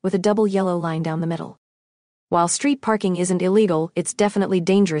busy, with a double yellow line down the middle. While street parking isn't illegal, it's definitely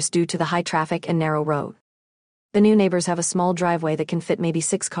dangerous due to the high traffic and narrow road. The new neighbors have a small driveway that can fit maybe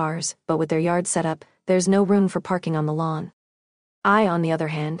 6 cars, but with their yard set up, there's no room for parking on the lawn. I, on the other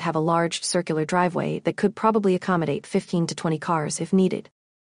hand, have a large circular driveway that could probably accommodate 15 to 20 cars if needed.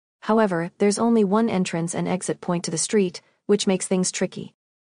 However, there's only one entrance and exit point to the street, which makes things tricky.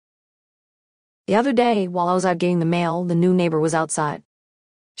 The other day, while I was out getting the mail, the new neighbor was outside.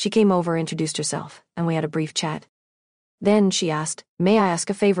 She came over, introduced herself, and we had a brief chat. Then she asked, "May I ask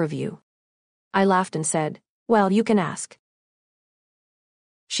a favor of you?" I laughed and said, "Well, you can ask."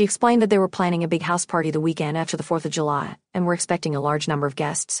 She explained that they were planning a big house party the weekend after the 4th of July, and were expecting a large number of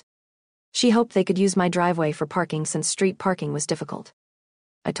guests. She hoped they could use my driveway for parking since street parking was difficult.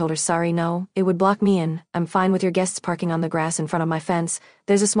 I told her sorry, no, it would block me in. I'm fine with your guests parking on the grass in front of my fence.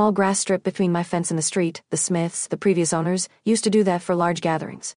 There's a small grass strip between my fence and the street. The Smiths, the previous owners, used to do that for large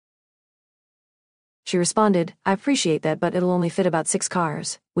gatherings. She responded, "I appreciate that, but it'll only fit about 6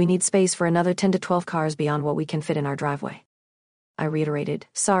 cars. We need space for another 10 to 12 cars beyond what we can fit in our driveway." I reiterated,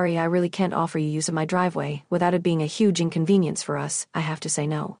 "Sorry, I really can't offer you use of my driveway. Without it being a huge inconvenience for us, I have to say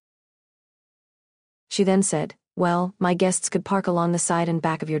no." She then said, "Well, my guests could park along the side and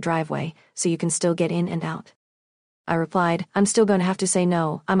back of your driveway, so you can still get in and out." I replied, "I'm still going to have to say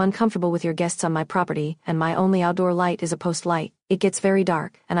no. I'm uncomfortable with your guests on my property, and my only outdoor light is a post light. It gets very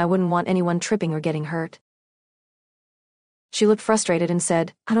dark, and I wouldn't want anyone tripping or getting hurt." She looked frustrated and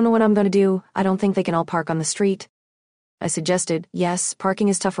said, "I don't know what I'm going to do. I don't think they can all park on the street." I suggested, "Yes, parking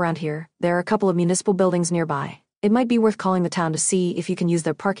is tough around here. There are a couple of municipal buildings nearby. It might be worth calling the town to see if you can use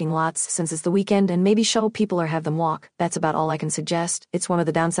their parking lots since it's the weekend and maybe shuttle people or have them walk. That's about all I can suggest. It's one of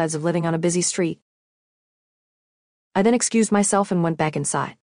the downsides of living on a busy street." I then excused myself and went back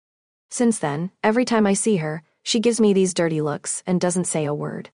inside. Since then, every time I see her, she gives me these dirty looks and doesn't say a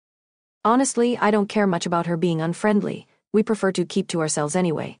word. Honestly, I don't care much about her being unfriendly. We prefer to keep to ourselves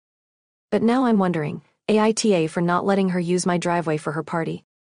anyway. But now I'm wondering, AITA for not letting her use my driveway for her party.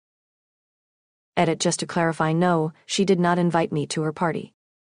 Edit, just to clarify, no, she did not invite me to her party.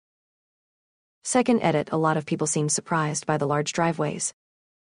 Second edit, a lot of people seem surprised by the large driveways.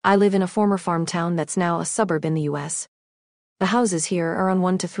 I live in a former farm town that's now a suburb in the US. The houses here are on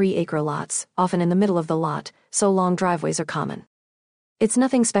 1 to 3 acre lots, often in the middle of the lot, so long driveways are common. It's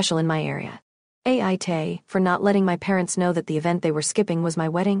nothing special in my area. AITA for not letting my parents know that the event they were skipping was my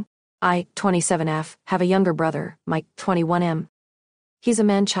wedding. I, 27F, have a younger brother, Mike, 21M. He's a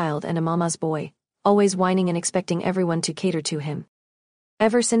man-child and a mama's boy, always whining and expecting everyone to cater to him.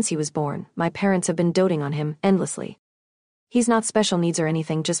 Ever since he was born, my parents have been doting on him endlessly. He's not special needs or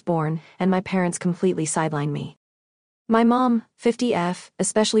anything, just born, and my parents completely sidelined me. My mom, 50F,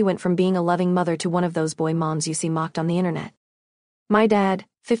 especially went from being a loving mother to one of those boy moms you see mocked on the internet. My dad,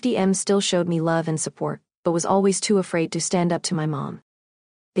 50M, still showed me love and support, but was always too afraid to stand up to my mom.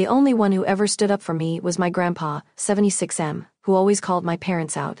 The only one who ever stood up for me was my grandpa, 76M, who always called my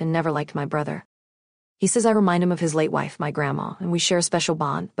parents out and never liked my brother. He says I remind him of his late wife, my grandma, and we share a special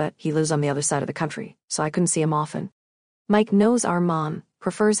bond, but he lives on the other side of the country, so I couldn't see him often. Mike knows our mom,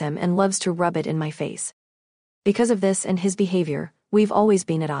 prefers him, and loves to rub it in my face. Because of this and his behavior, we've always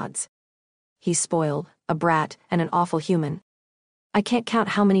been at odds. He's spoiled, a brat, and an awful human. I can't count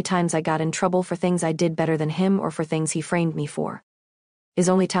how many times I got in trouble for things I did better than him or for things he framed me for. His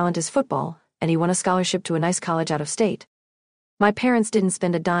only talent is football, and he won a scholarship to a nice college out of state. My parents didn't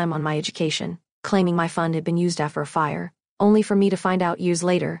spend a dime on my education, claiming my fund had been used after a fire, only for me to find out years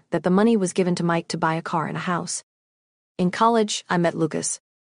later that the money was given to Mike to buy a car and a house. In college, I met Lucas.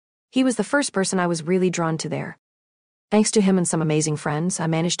 He was the first person I was really drawn to there. Thanks to him and some amazing friends, I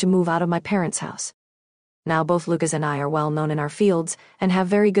managed to move out of my parents' house. Now both Lucas and I are well known in our fields and have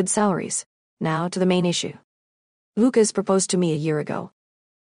very good salaries. Now to the main issue. Lucas proposed to me a year ago.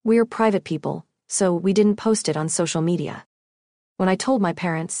 We're private people, so we didn't post it on social media. When I told my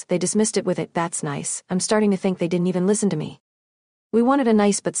parents, they dismissed it with "That's nice." I'm starting to think they didn't even listen to me. We wanted a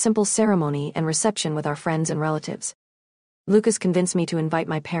nice but simple ceremony and reception with our friends and relatives. Lucas convinced me to invite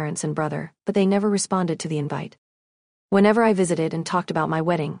my parents and brother, but they never responded to the invite. Whenever I visited and talked about my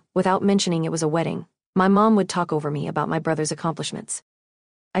wedding, without mentioning it was a wedding, my mom would talk over me about my brother's accomplishments.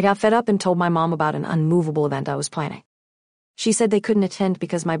 I got fed up and told my mom about an unmovable event I was planning. She said they couldn't attend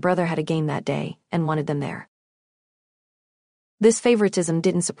because my brother had a game that day and wanted them there. This favoritism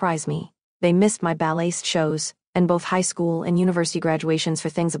didn't surprise me. They missed my ballet shows and both high school and university graduations for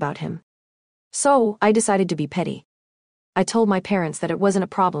things about him. So I decided to be petty. I told my parents that it wasn't a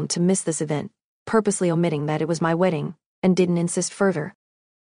problem to miss this event, purposely omitting that it was my wedding, and didn't insist further.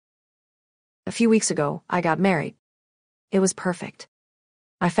 A few weeks ago, I got married. It was perfect.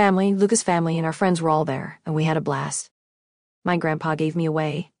 My family, Lucas' family, and our friends were all there, and we had a blast. My grandpa gave me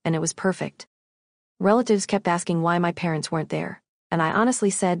away, and it was perfect. Relatives kept asking why my parents weren't there, and I honestly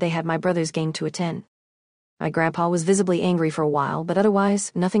said they had my brother's game to attend. My grandpa was visibly angry for a while, but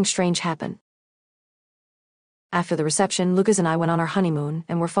otherwise, nothing strange happened. After the reception, Lucas and I went on our honeymoon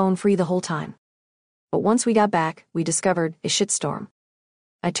and were phone-free the whole time. But once we got back, we discovered a shitstorm.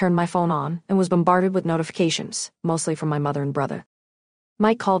 I turned my phone on and was bombarded with notifications, mostly from my mother and brother.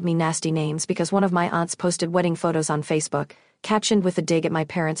 Mike called me nasty names because one of my aunts posted wedding photos on Facebook, captioned with a dig at my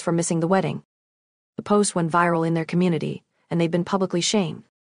parents for missing the wedding. The post went viral in their community, and they've been publicly shamed.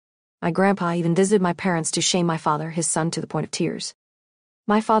 My grandpa even visited my parents to shame my father, his son, to the point of tears.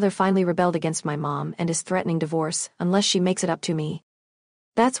 My father finally rebelled against my mom and is threatening divorce unless she makes it up to me.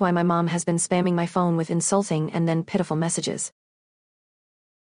 That's why my mom has been spamming my phone with insulting and then pitiful messages.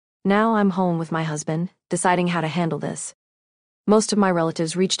 Now I'm home with my husband, deciding how to handle this. Most of my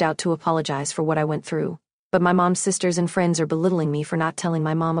relatives reached out to apologize for what I went through, but my mom's sisters and friends are belittling me for not telling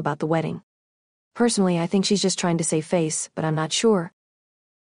my mom about the wedding. Personally, I think she's just trying to save face, but I'm not sure.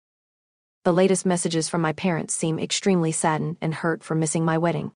 The latest messages from my parents seem extremely saddened and hurt for missing my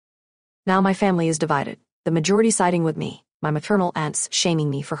wedding. Now my family is divided, the majority siding with me, my maternal aunts shaming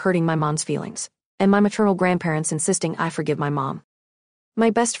me for hurting my mom's feelings, and my maternal grandparents insisting I forgive my mom.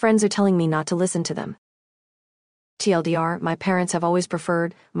 My best friends are telling me not to listen to them. TLDR, my parents have always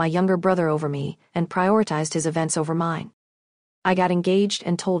preferred my younger brother over me and prioritized his events over mine. I got engaged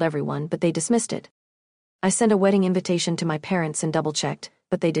and told everyone, but they dismissed it. I sent a wedding invitation to my parents and double-checked,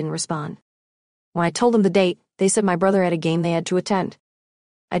 but they didn't respond. When I told them the date, they said my brother had a game they had to attend.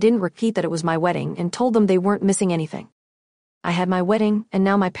 I didn't repeat that it was my wedding and told them they weren't missing anything. I had my wedding, and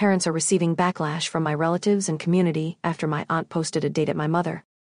now my parents are receiving backlash from my relatives and community after my aunt posted a date at my mother.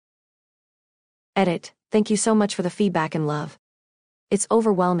 Edit. Thank you so much for the feedback and love. It's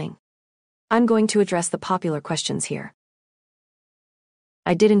overwhelming. I'm going to address the popular questions here.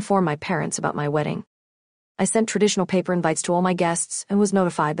 I did inform my parents about my wedding. I sent traditional paper invites to all my guests and was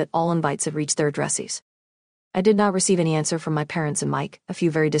notified that all invites had reached their addresses. I did not receive any answer from my parents and Mike, a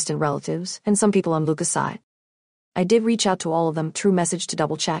few very distant relatives, and some people on Lucas' side. I did reach out to all of them through message to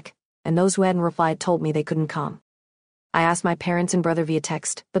double-check, and those who hadn't replied told me they couldn't come. I asked my parents and brother via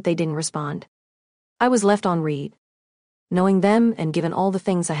text, but they didn't respond. I was left on read. Knowing them and given all the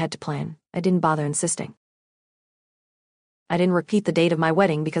things I had to plan, I didn't bother insisting. I didn't repeat the date of my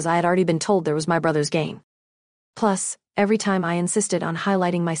wedding because I had already been told there was my brother's game. Plus, every time I insisted on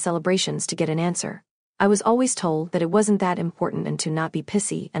highlighting my celebrations to get an answer, I was always told that it wasn't that important and to not be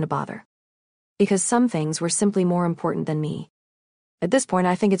pissy and a bother. Because some things were simply more important than me. At this point,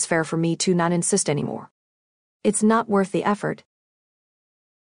 I think it's fair for me to not insist anymore. It's not worth the effort.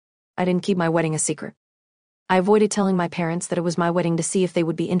 I didn't keep my wedding a secret. I avoided telling my parents that it was my wedding to see if they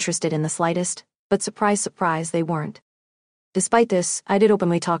would be interested in the slightest, but surprise, surprise, they weren't. Despite this, I did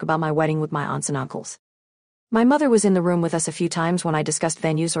openly talk about my wedding with my aunts and uncles. My mother was in the room with us a few times when I discussed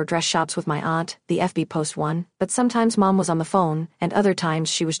venues or dress shops with my aunt, the FB post one, but sometimes Mom was on the phone, and other times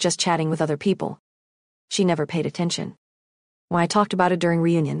she was just chatting with other people. She never paid attention. When I talked about it during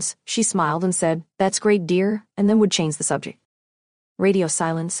reunions, she smiled and said, "That's great, dear," and then would change the subject. Radio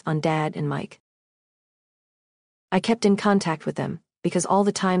silence on Dad and Mike. I kept in contact with them, because all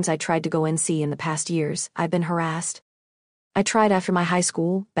the times I tried to go NC in the past years, I've been harassed. I tried after my high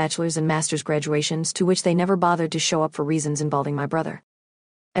school, bachelor's and master's graduations, to which they never bothered to show up for reasons involving my brother.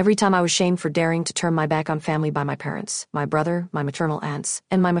 Every time I was shamed for daring to turn my back on family by my parents, my brother, my maternal aunts,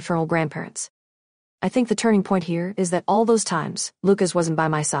 and my maternal grandparents. I think the turning point here is that all those times, Lucas wasn't by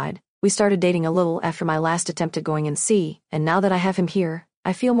my side. We started dating a little after my last attempt at going NC, and now that I have him here,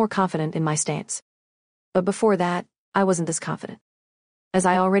 I feel more confident in my stance. But before that, I wasn't this confident. As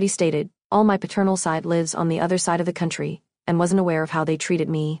I already stated, all my paternal side lives on the other side of the country, and wasn't aware of how they treated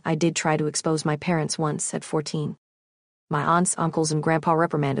me. I did try to expose my parents once at 14. My aunts, uncles, and grandpa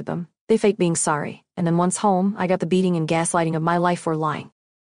reprimanded them. They faked being sorry, and then once home, I got the beating and gaslighting of my life for lying.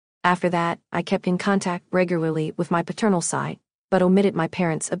 After that, I kept in contact regularly with my paternal side, but omitted my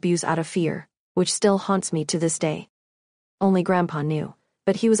parents' abuse out of fear, which still haunts me to this day. Only Grandpa knew,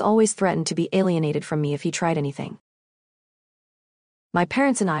 but he was always threatened to be alienated from me if he tried anything. My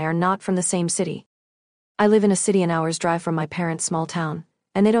parents and I are not from the same city. I live in a city an hour's drive from my parents' small town,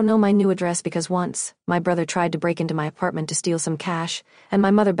 and they don't know my new address because once, my brother tried to break into my apartment to steal some cash, and my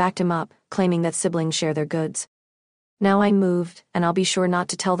mother backed him up, claiming that siblings share their goods. Now I moved, and I'll be sure not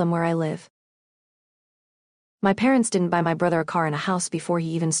to tell them where I live. My parents didn't buy my brother a car and a house before he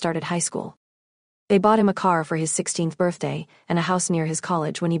even started high school. They bought him a car for his 16th birthday and a house near his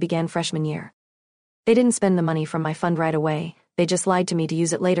college when he began freshman year. They didn't spend the money from my fund right away, they just lied to me to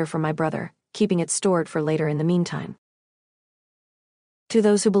use it later for my brother, keeping it stored for later in the meantime. To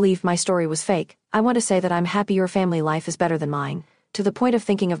those who believe my story was fake, I want to say that I'm happy your family life is better than mine, to the point of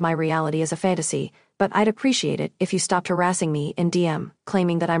thinking of my reality as a fantasy, but I'd appreciate it if you stopped harassing me in DM,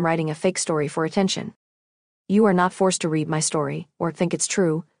 claiming that I'm writing a fake story for attention. You are not forced to read my story, or think it's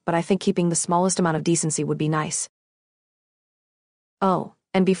true, but I think keeping the smallest amount of decency would be nice. Oh,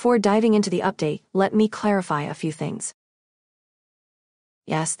 and before diving into the update, let me clarify a few things.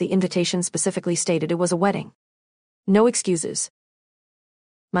 Yes, the invitation specifically stated it was a wedding. No excuses.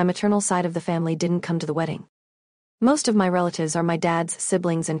 My maternal side of the family didn't come to the wedding. Most of my relatives are my dad's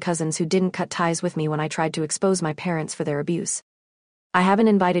siblings and cousins who didn't cut ties with me when I tried to expose my parents for their abuse. I haven't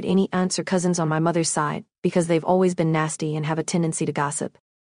invited any aunts or cousins on my mother's side because they've always been nasty and have a tendency to gossip.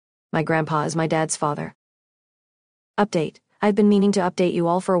 My grandpa is my dad's father. Update. I've been meaning to update you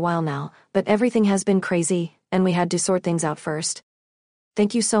all for a while now, but everything has been crazy, and we had to sort things out first.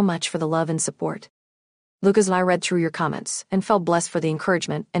 Thank you so much for the love and support. Lucas and I read through your comments and felt blessed for the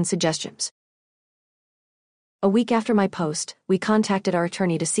encouragement and suggestions. A week after my post, we contacted our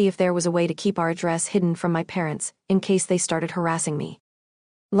attorney to see if there was a way to keep our address hidden from my parents in case they started harassing me.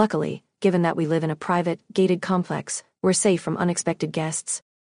 Luckily, given that we live in a private, gated complex, we're safe from unexpected guests.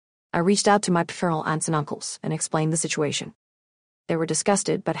 I reached out to my paternal aunts and uncles and explained the situation. They were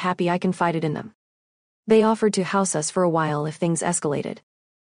disgusted but happy I confided in them. They offered to house us for a while if things escalated.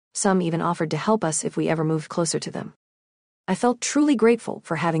 Some even offered to help us if we ever moved closer to them. I felt truly grateful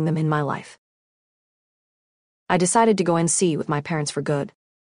for having them in my life. I decided to go NC with my parents for good.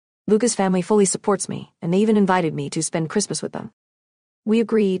 Luca's family fully supports me, and they even invited me to spend Christmas with them. We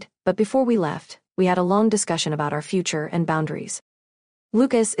agreed, but before we left, we had a long discussion about our future and boundaries.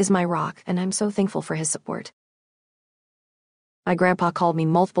 Lucas is my rock, and I'm so thankful for his support. My grandpa called me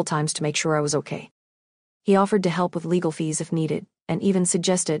multiple times to make sure I was okay. He offered to help with legal fees if needed, and even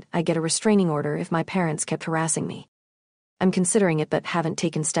suggested I get a restraining order if my parents kept harassing me. I'm considering it but haven't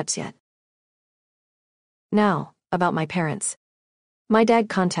taken steps yet. Now, about my parents. My dad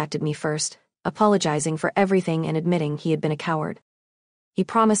contacted me first, apologizing for everything and admitting he had been a coward. He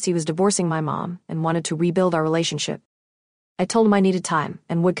promised he was divorcing my mom and wanted to rebuild our relationship. I told him I needed time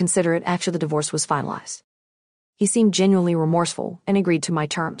and would consider it after the divorce was finalized. He seemed genuinely remorseful and agreed to my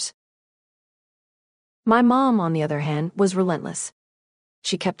terms. My mom, on the other hand, was relentless.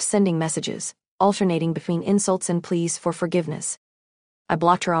 She kept sending messages, alternating between insults and pleas for forgiveness. I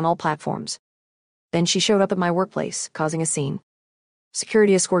blocked her on all platforms. Then she showed up at my workplace, causing a scene.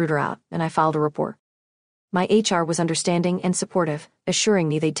 Security escorted her out, and I filed a report. My HR was understanding and supportive, assuring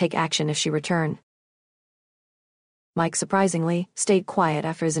me they'd take action if she returned. Mike, surprisingly, stayed quiet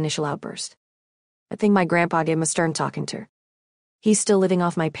after his initial outburst. I think my grandpa gave him a stern talking to. He's still living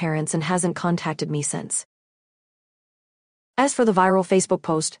off my parents and hasn't contacted me since. As for the viral Facebook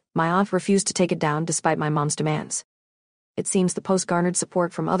post, my aunt refused to take it down despite my mom's demands. It seems the post garnered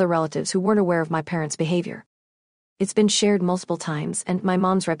support from other relatives who weren't aware of my parents' behavior. It's been shared multiple times, and my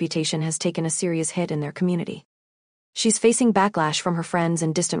mom's reputation has taken a serious hit in their community. She's facing backlash from her friends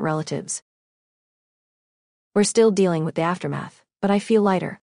and distant relatives. We're still dealing with the aftermath, but I feel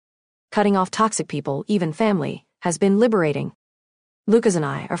lighter. Cutting off toxic people, even family, has been liberating. Lucas and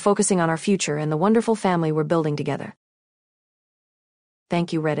I are focusing on our future and the wonderful family we're building together.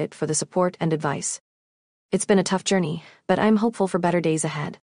 Thank you, Reddit, for the support and advice. It's been a tough journey, but I'm hopeful for better days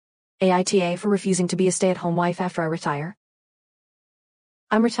ahead. AITA for refusing to be a stay-at-home wife after I retire.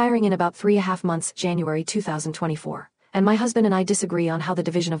 I'm retiring in about 3.5 months, January 2024, and my husband and I disagree on how the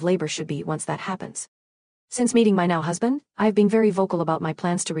division of labor should be once that happens. Since meeting my now husband, I've been very vocal about my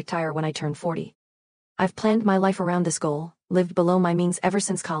plans to retire when I turn 40. I've planned my life around this goal, lived below my means ever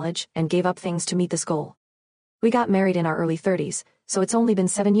since college, and gave up things to meet this goal. We got married in our early 30s, so it's only been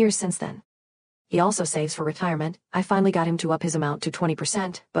 7 years since then. He also saves for retirement. I finally got him to up his amount to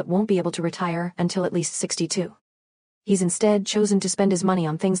 20%, but won't be able to retire until at least 62. He's instead chosen to spend his money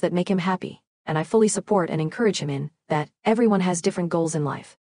on things that make him happy, and I fully support and encourage him in that. Everyone has different goals in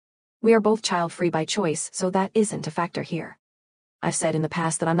life. We are both child-free by choice, so that isn't a factor here. I've said in the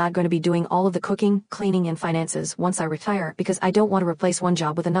past that I'm not going to be doing all of the cooking, cleaning, and finances once I retire because I don't want to replace one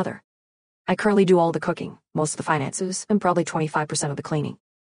job with another. I currently do all the cooking, most of the finances, and probably 25% of the cleaning.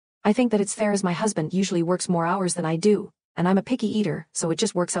 I think that it's fair as my husband usually works more hours than I do, and I'm a picky eater, so it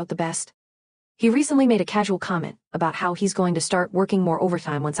just works out the best. He recently made a casual comment about how he's going to start working more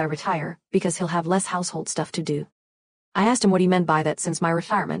overtime once I retire because he'll have less household stuff to do. I asked him what he meant by that since my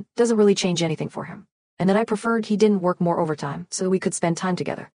retirement doesn't really change anything for him, and that I preferred he didn't work more overtime so we could spend time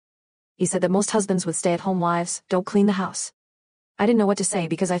together. He said that most husbands with stay-at-home wives don't clean the house. I didn't know what to say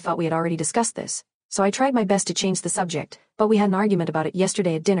because I thought we had already discussed this, so I tried my best to change the subject, but we had an argument about it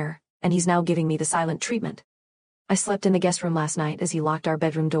yesterday at dinner, and he's now giving me the silent treatment. I slept in the guest room last night as he locked our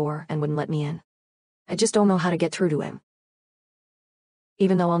bedroom door and wouldn't let me in. I just don't know how to get through to him.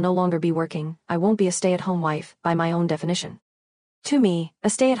 Even though I'll no longer be working, I won't be a stay-at-home wife, by my own definition. To me,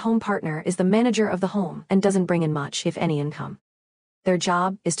 a stay-at-home partner is the manager of the home and doesn't bring in much, if any, income. Their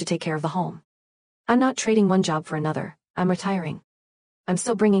job is to take care of the home. I'm not trading one job for another. I'm retiring. I'm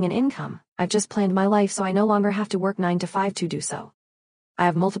still bringing in income. I've just planned my life so I no longer have to work 9 to 5 to do so. I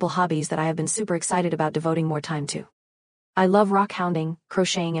have multiple hobbies that I have been super excited about devoting more time to. I love rock hounding,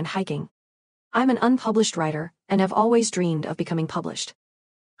 crocheting, and hiking. I'm an unpublished writer and have always dreamed of becoming published.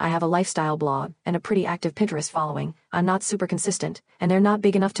 I have a lifestyle blog and a pretty active Pinterest following. I'm not super consistent, and they're not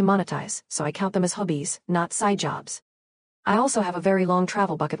big enough to monetize, so I count them as hobbies, not side jobs. I also have a very long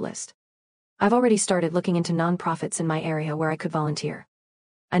travel bucket list. I've already started looking into nonprofits in my area where I could volunteer.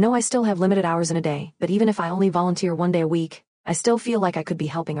 I know I still have limited hours in a day, but even if I only volunteer 1 day a week, I still feel like I could be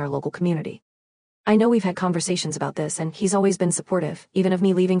helping our local community. I know we've had conversations about this, and he's always been supportive, even of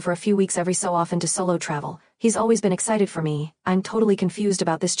me leaving for a few weeks every so often to solo travel. He's always been excited for me. I'm totally confused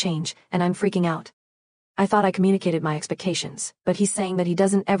about this change, and I'm freaking out. I thought I communicated my expectations, but he's saying that he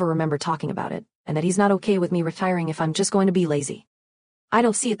doesn't ever remember talking about it, and that he's not okay with me retiring if I'm just going to be lazy. I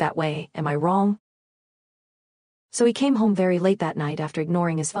don't see it that way, am I wrong? So he came home very late that night after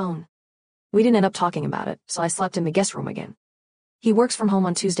ignoring his phone. We didn't end up talking about it, so I slept in the guest room again. He works from home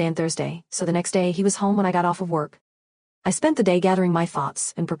on Tuesday and Thursday, so the next day he was home when I got off of work. I spent the day gathering my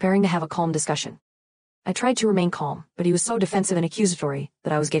thoughts and preparing to have a calm discussion. I tried to remain calm, but he was so defensive and accusatory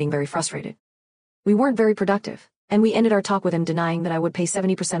that I was getting very frustrated. We weren't very productive, and we ended our talk with him denying that I would pay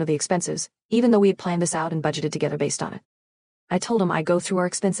 70% of the expenses, even though we had planned this out and budgeted together based on it. I told him I'd go through our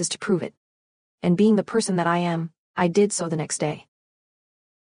expenses to prove it. And being the person that I am, I did so the next day.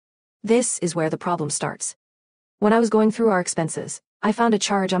 This is where the problem starts. When I was going through our expenses, I found a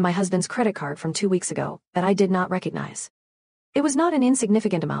charge on my husband's credit card from 2 weeks ago that I did not recognize. It was not an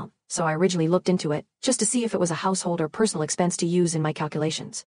insignificant amount, so I originally looked into it just to see if it was a household or personal expense to use in my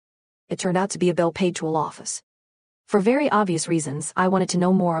calculations. It turned out to be a bill paid to a law office. For very obvious reasons, I wanted to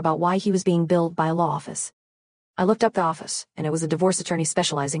know more about why he was being billed by a law office. I looked up the office, and it was a divorce attorney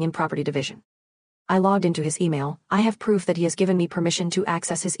specializing in property division. I logged into his email. I have proof that he has given me permission to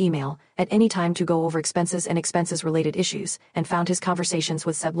access his email at any time to go over expenses and expenses-related issues, and found his conversations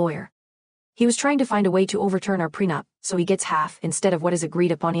with said lawyer. He was trying to find a way to overturn our prenup, so he gets half instead of what is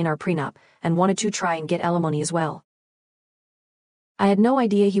agreed upon in our prenup, and wanted to try and get alimony as well. I had no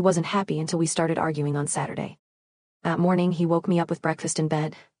idea he wasn't happy until we started arguing on Saturday. That morning he woke me up with breakfast in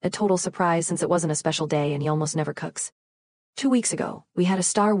bed, a total surprise since it wasn't a special day and he almost never cooks. 2 weeks ago, we had a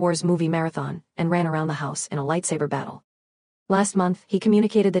Star Wars movie marathon and ran around the house in a lightsaber battle. Last month, he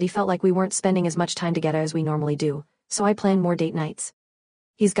communicated that he felt like we weren't spending as much time together as we normally do, so I planned more date nights.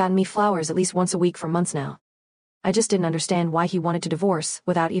 He's gotten me flowers at least once a week for months now. I just didn't understand why he wanted to divorce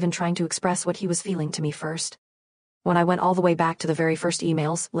without even trying to express what he was feeling to me first. When I went all the way back to the very first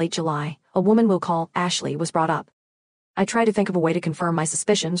emails, late July, a woman we'll call Ashley was brought up. I tried to think of a way to confirm my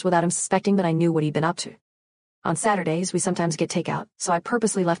suspicions without him suspecting that I knew what he'd been up to. On Saturdays, we sometimes get takeout, so I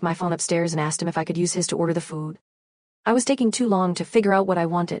purposely left my phone upstairs and asked him if I could use his to order the food. I was taking too long to figure out what I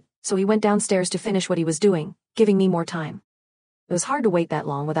wanted, so he went downstairs to finish what he was doing, giving me more time. It was hard to wait that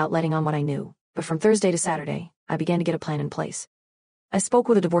long without letting on what I knew, but from Thursday to Saturday, I began to get a plan in place. I spoke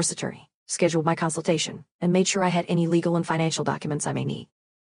with a divorce attorney, scheduled my consultation, and made sure I had any legal and financial documents I may need.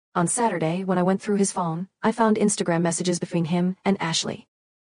 On Saturday, when I went through his phone, I found Instagram messages between him and Ashley.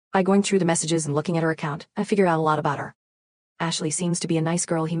 By going through the messages and looking at her account, I figured out a lot about her. Ashley seems to be a nice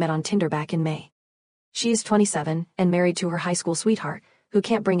girl he met on Tinder back in May. She is 27 and married to her high school sweetheart, who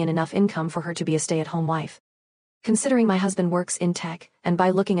can't bring in enough income for her to be a stay-at-home wife. Considering my husband works in tech, and by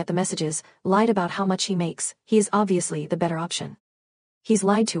looking at the messages, lied about how much he makes, he is obviously the better option. He's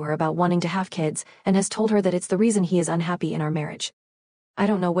lied to her about wanting to have kids, and has told her that it's the reason he is unhappy in our marriage. I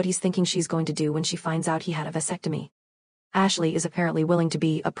don't know what he's thinking she's going to do when she finds out he had a vasectomy. Ashley is apparently willing to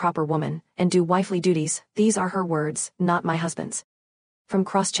be a proper woman and do wifely duties. These are her words, not my husband's. From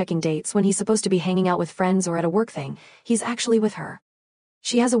cross-checking dates when he's supposed to be hanging out with friends or at a work thing, he's actually with her.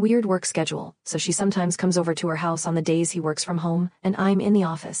 She has a weird work schedule, so she sometimes comes over to her house on the days he works from home and I'm in the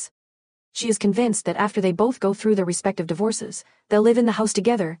office. She is convinced that after they both go through their respective divorces, they'll live in the house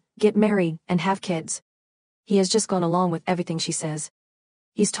together, get married, and have kids. He has just gone along with everything she says.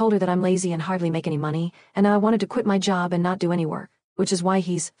 He's told her that I'm lazy and hardly make any money, and I wanted to quit my job and not do any work, which is why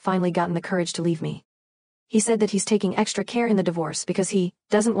he's finally gotten the courage to leave me. He said that he's taking extra care in the divorce because he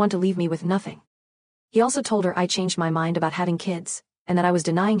doesn't want to leave me with nothing. He also told her I changed my mind about having kids, and that I was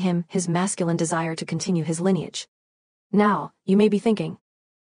denying him his masculine desire to continue his lineage. Now, you may be thinking,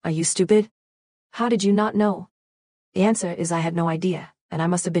 are you stupid? How did you not know? The answer is I had no idea, and I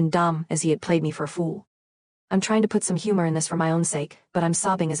must have been dumb as he had played me for a fool. I'm trying to put some humor in this for my own sake, but I'm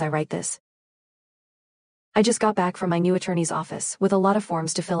sobbing as I write this. I just got back from my new attorney's office with a lot of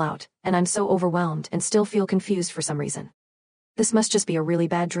forms to fill out, and I'm so overwhelmed and still feel confused for some reason. This must just be a really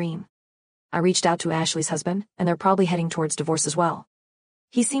bad dream. I reached out to Ashley's husband, and they're probably heading towards divorce as well.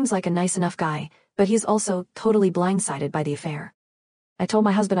 He seems like a nice enough guy, but he's also totally blindsided by the affair. I told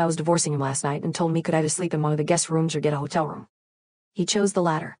my husband I was divorcing him last night and told him he could either sleep in one of the guest rooms or get a hotel room. He chose the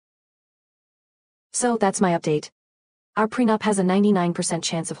latter. So that's my update. Our prenup has a 99%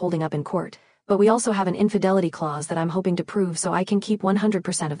 chance of holding up in court, but we also have an infidelity clause that I'm hoping to prove so I can keep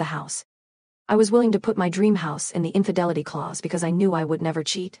 100% of the house. I was willing to put my dream house in the infidelity clause because I knew I would never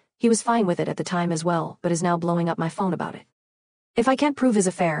cheat. He was fine with it at the time as well, but is now blowing up my phone about it. If I can't prove his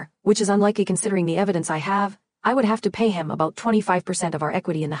affair, which is unlikely considering the evidence I have, I would have to pay him about 25% of our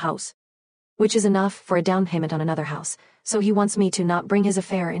equity in the house, which is enough for a down payment on another house, so he wants me to not bring his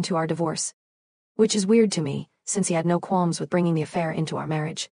affair into our divorce. Which is weird to me, since he had no qualms with bringing the affair into our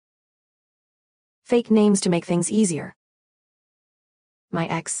marriage. Fake names to make things easier. My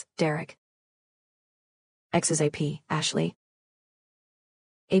ex, Derek. Ex's AP, Ashley.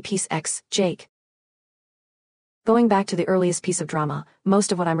 AP's ex, Jake. Going back to the earliest piece of drama,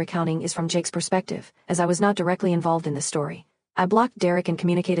 most of what I'm recounting is from Jake's perspective, as I was not directly involved in this story. I blocked Derek and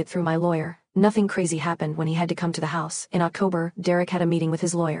communicated through my lawyer. Nothing crazy happened when he had to come to the house. In October, Derek had a meeting with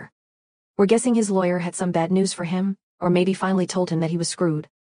his lawyer. We're guessing his lawyer had some bad news for him, or maybe finally told him that he was screwed.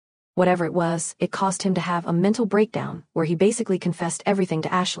 Whatever it was, it caused him to have a mental breakdown where he basically confessed everything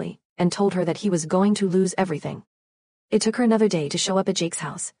to Ashley and told her that he was going to lose everything. It took her another day to show up at Jake's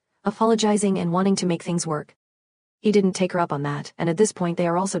house, apologizing and wanting to make things work. He didn't take her up on that, and at this point they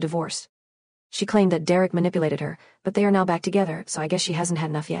are also divorced. She claimed that Derek manipulated her, but they are now back together, so I guess she hasn't had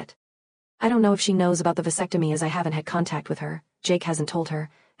enough yet. I don't know if she knows about the vasectomy as I haven't had contact with her. Jake hasn't told her,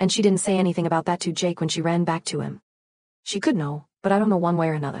 and she didn't say anything about that to Jake when she ran back to him. She could know, but I don't know one way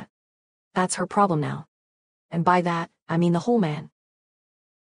or another. That's her problem now. And by that, I mean the whole man.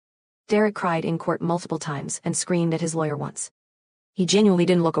 Derek cried in court multiple times and screamed at his lawyer once. He genuinely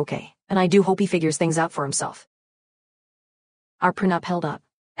didn't look okay, and I do hope he figures things out for himself. Our prenup held up,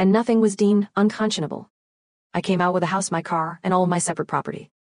 and nothing was deemed unconscionable. I came out with a house, my car, and all of my separate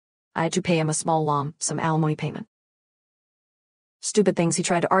property. I had to pay him a small some alimony payment. Stupid things he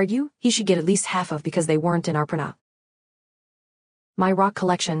tried to argue, he should get at least half of because they weren't in our prenup. My rock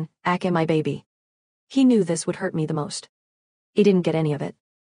collection, and my baby. He knew this would hurt me the most. He didn't get any of it.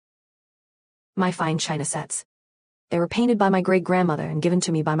 My fine china sets. They were painted by my great-grandmother and given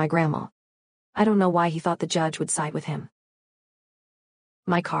to me by my grandma. I don't know why he thought the judge would side with him.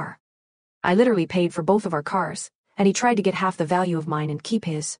 My car. I literally paid for both of our cars, and he tried to get half the value of mine and keep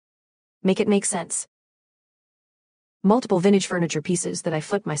his. Make it make sense. Multiple vintage furniture pieces that I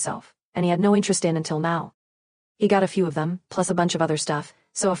flipped myself, and he had no interest in until now. He got a few of them, plus a bunch of other stuff,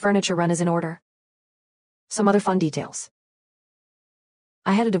 so a furniture run is in order. Some other fun details.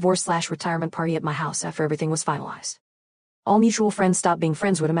 I had a divorce/retirement party at my house after everything was finalized. All mutual friends stopped being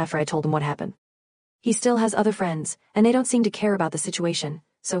friends with him after I told him what happened. He still has other friends, and they don't seem to care about the situation,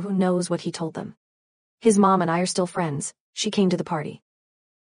 so who knows what he told them. His mom and I are still friends. She came to the party.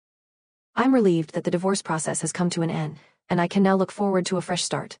 I'm relieved that the divorce process has come to an end, and I can now look forward to a fresh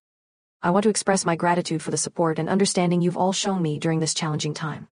start. I want to express my gratitude for the support and understanding you've all shown me during this challenging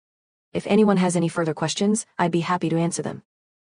time. If anyone has any further questions, I'd be happy to answer them.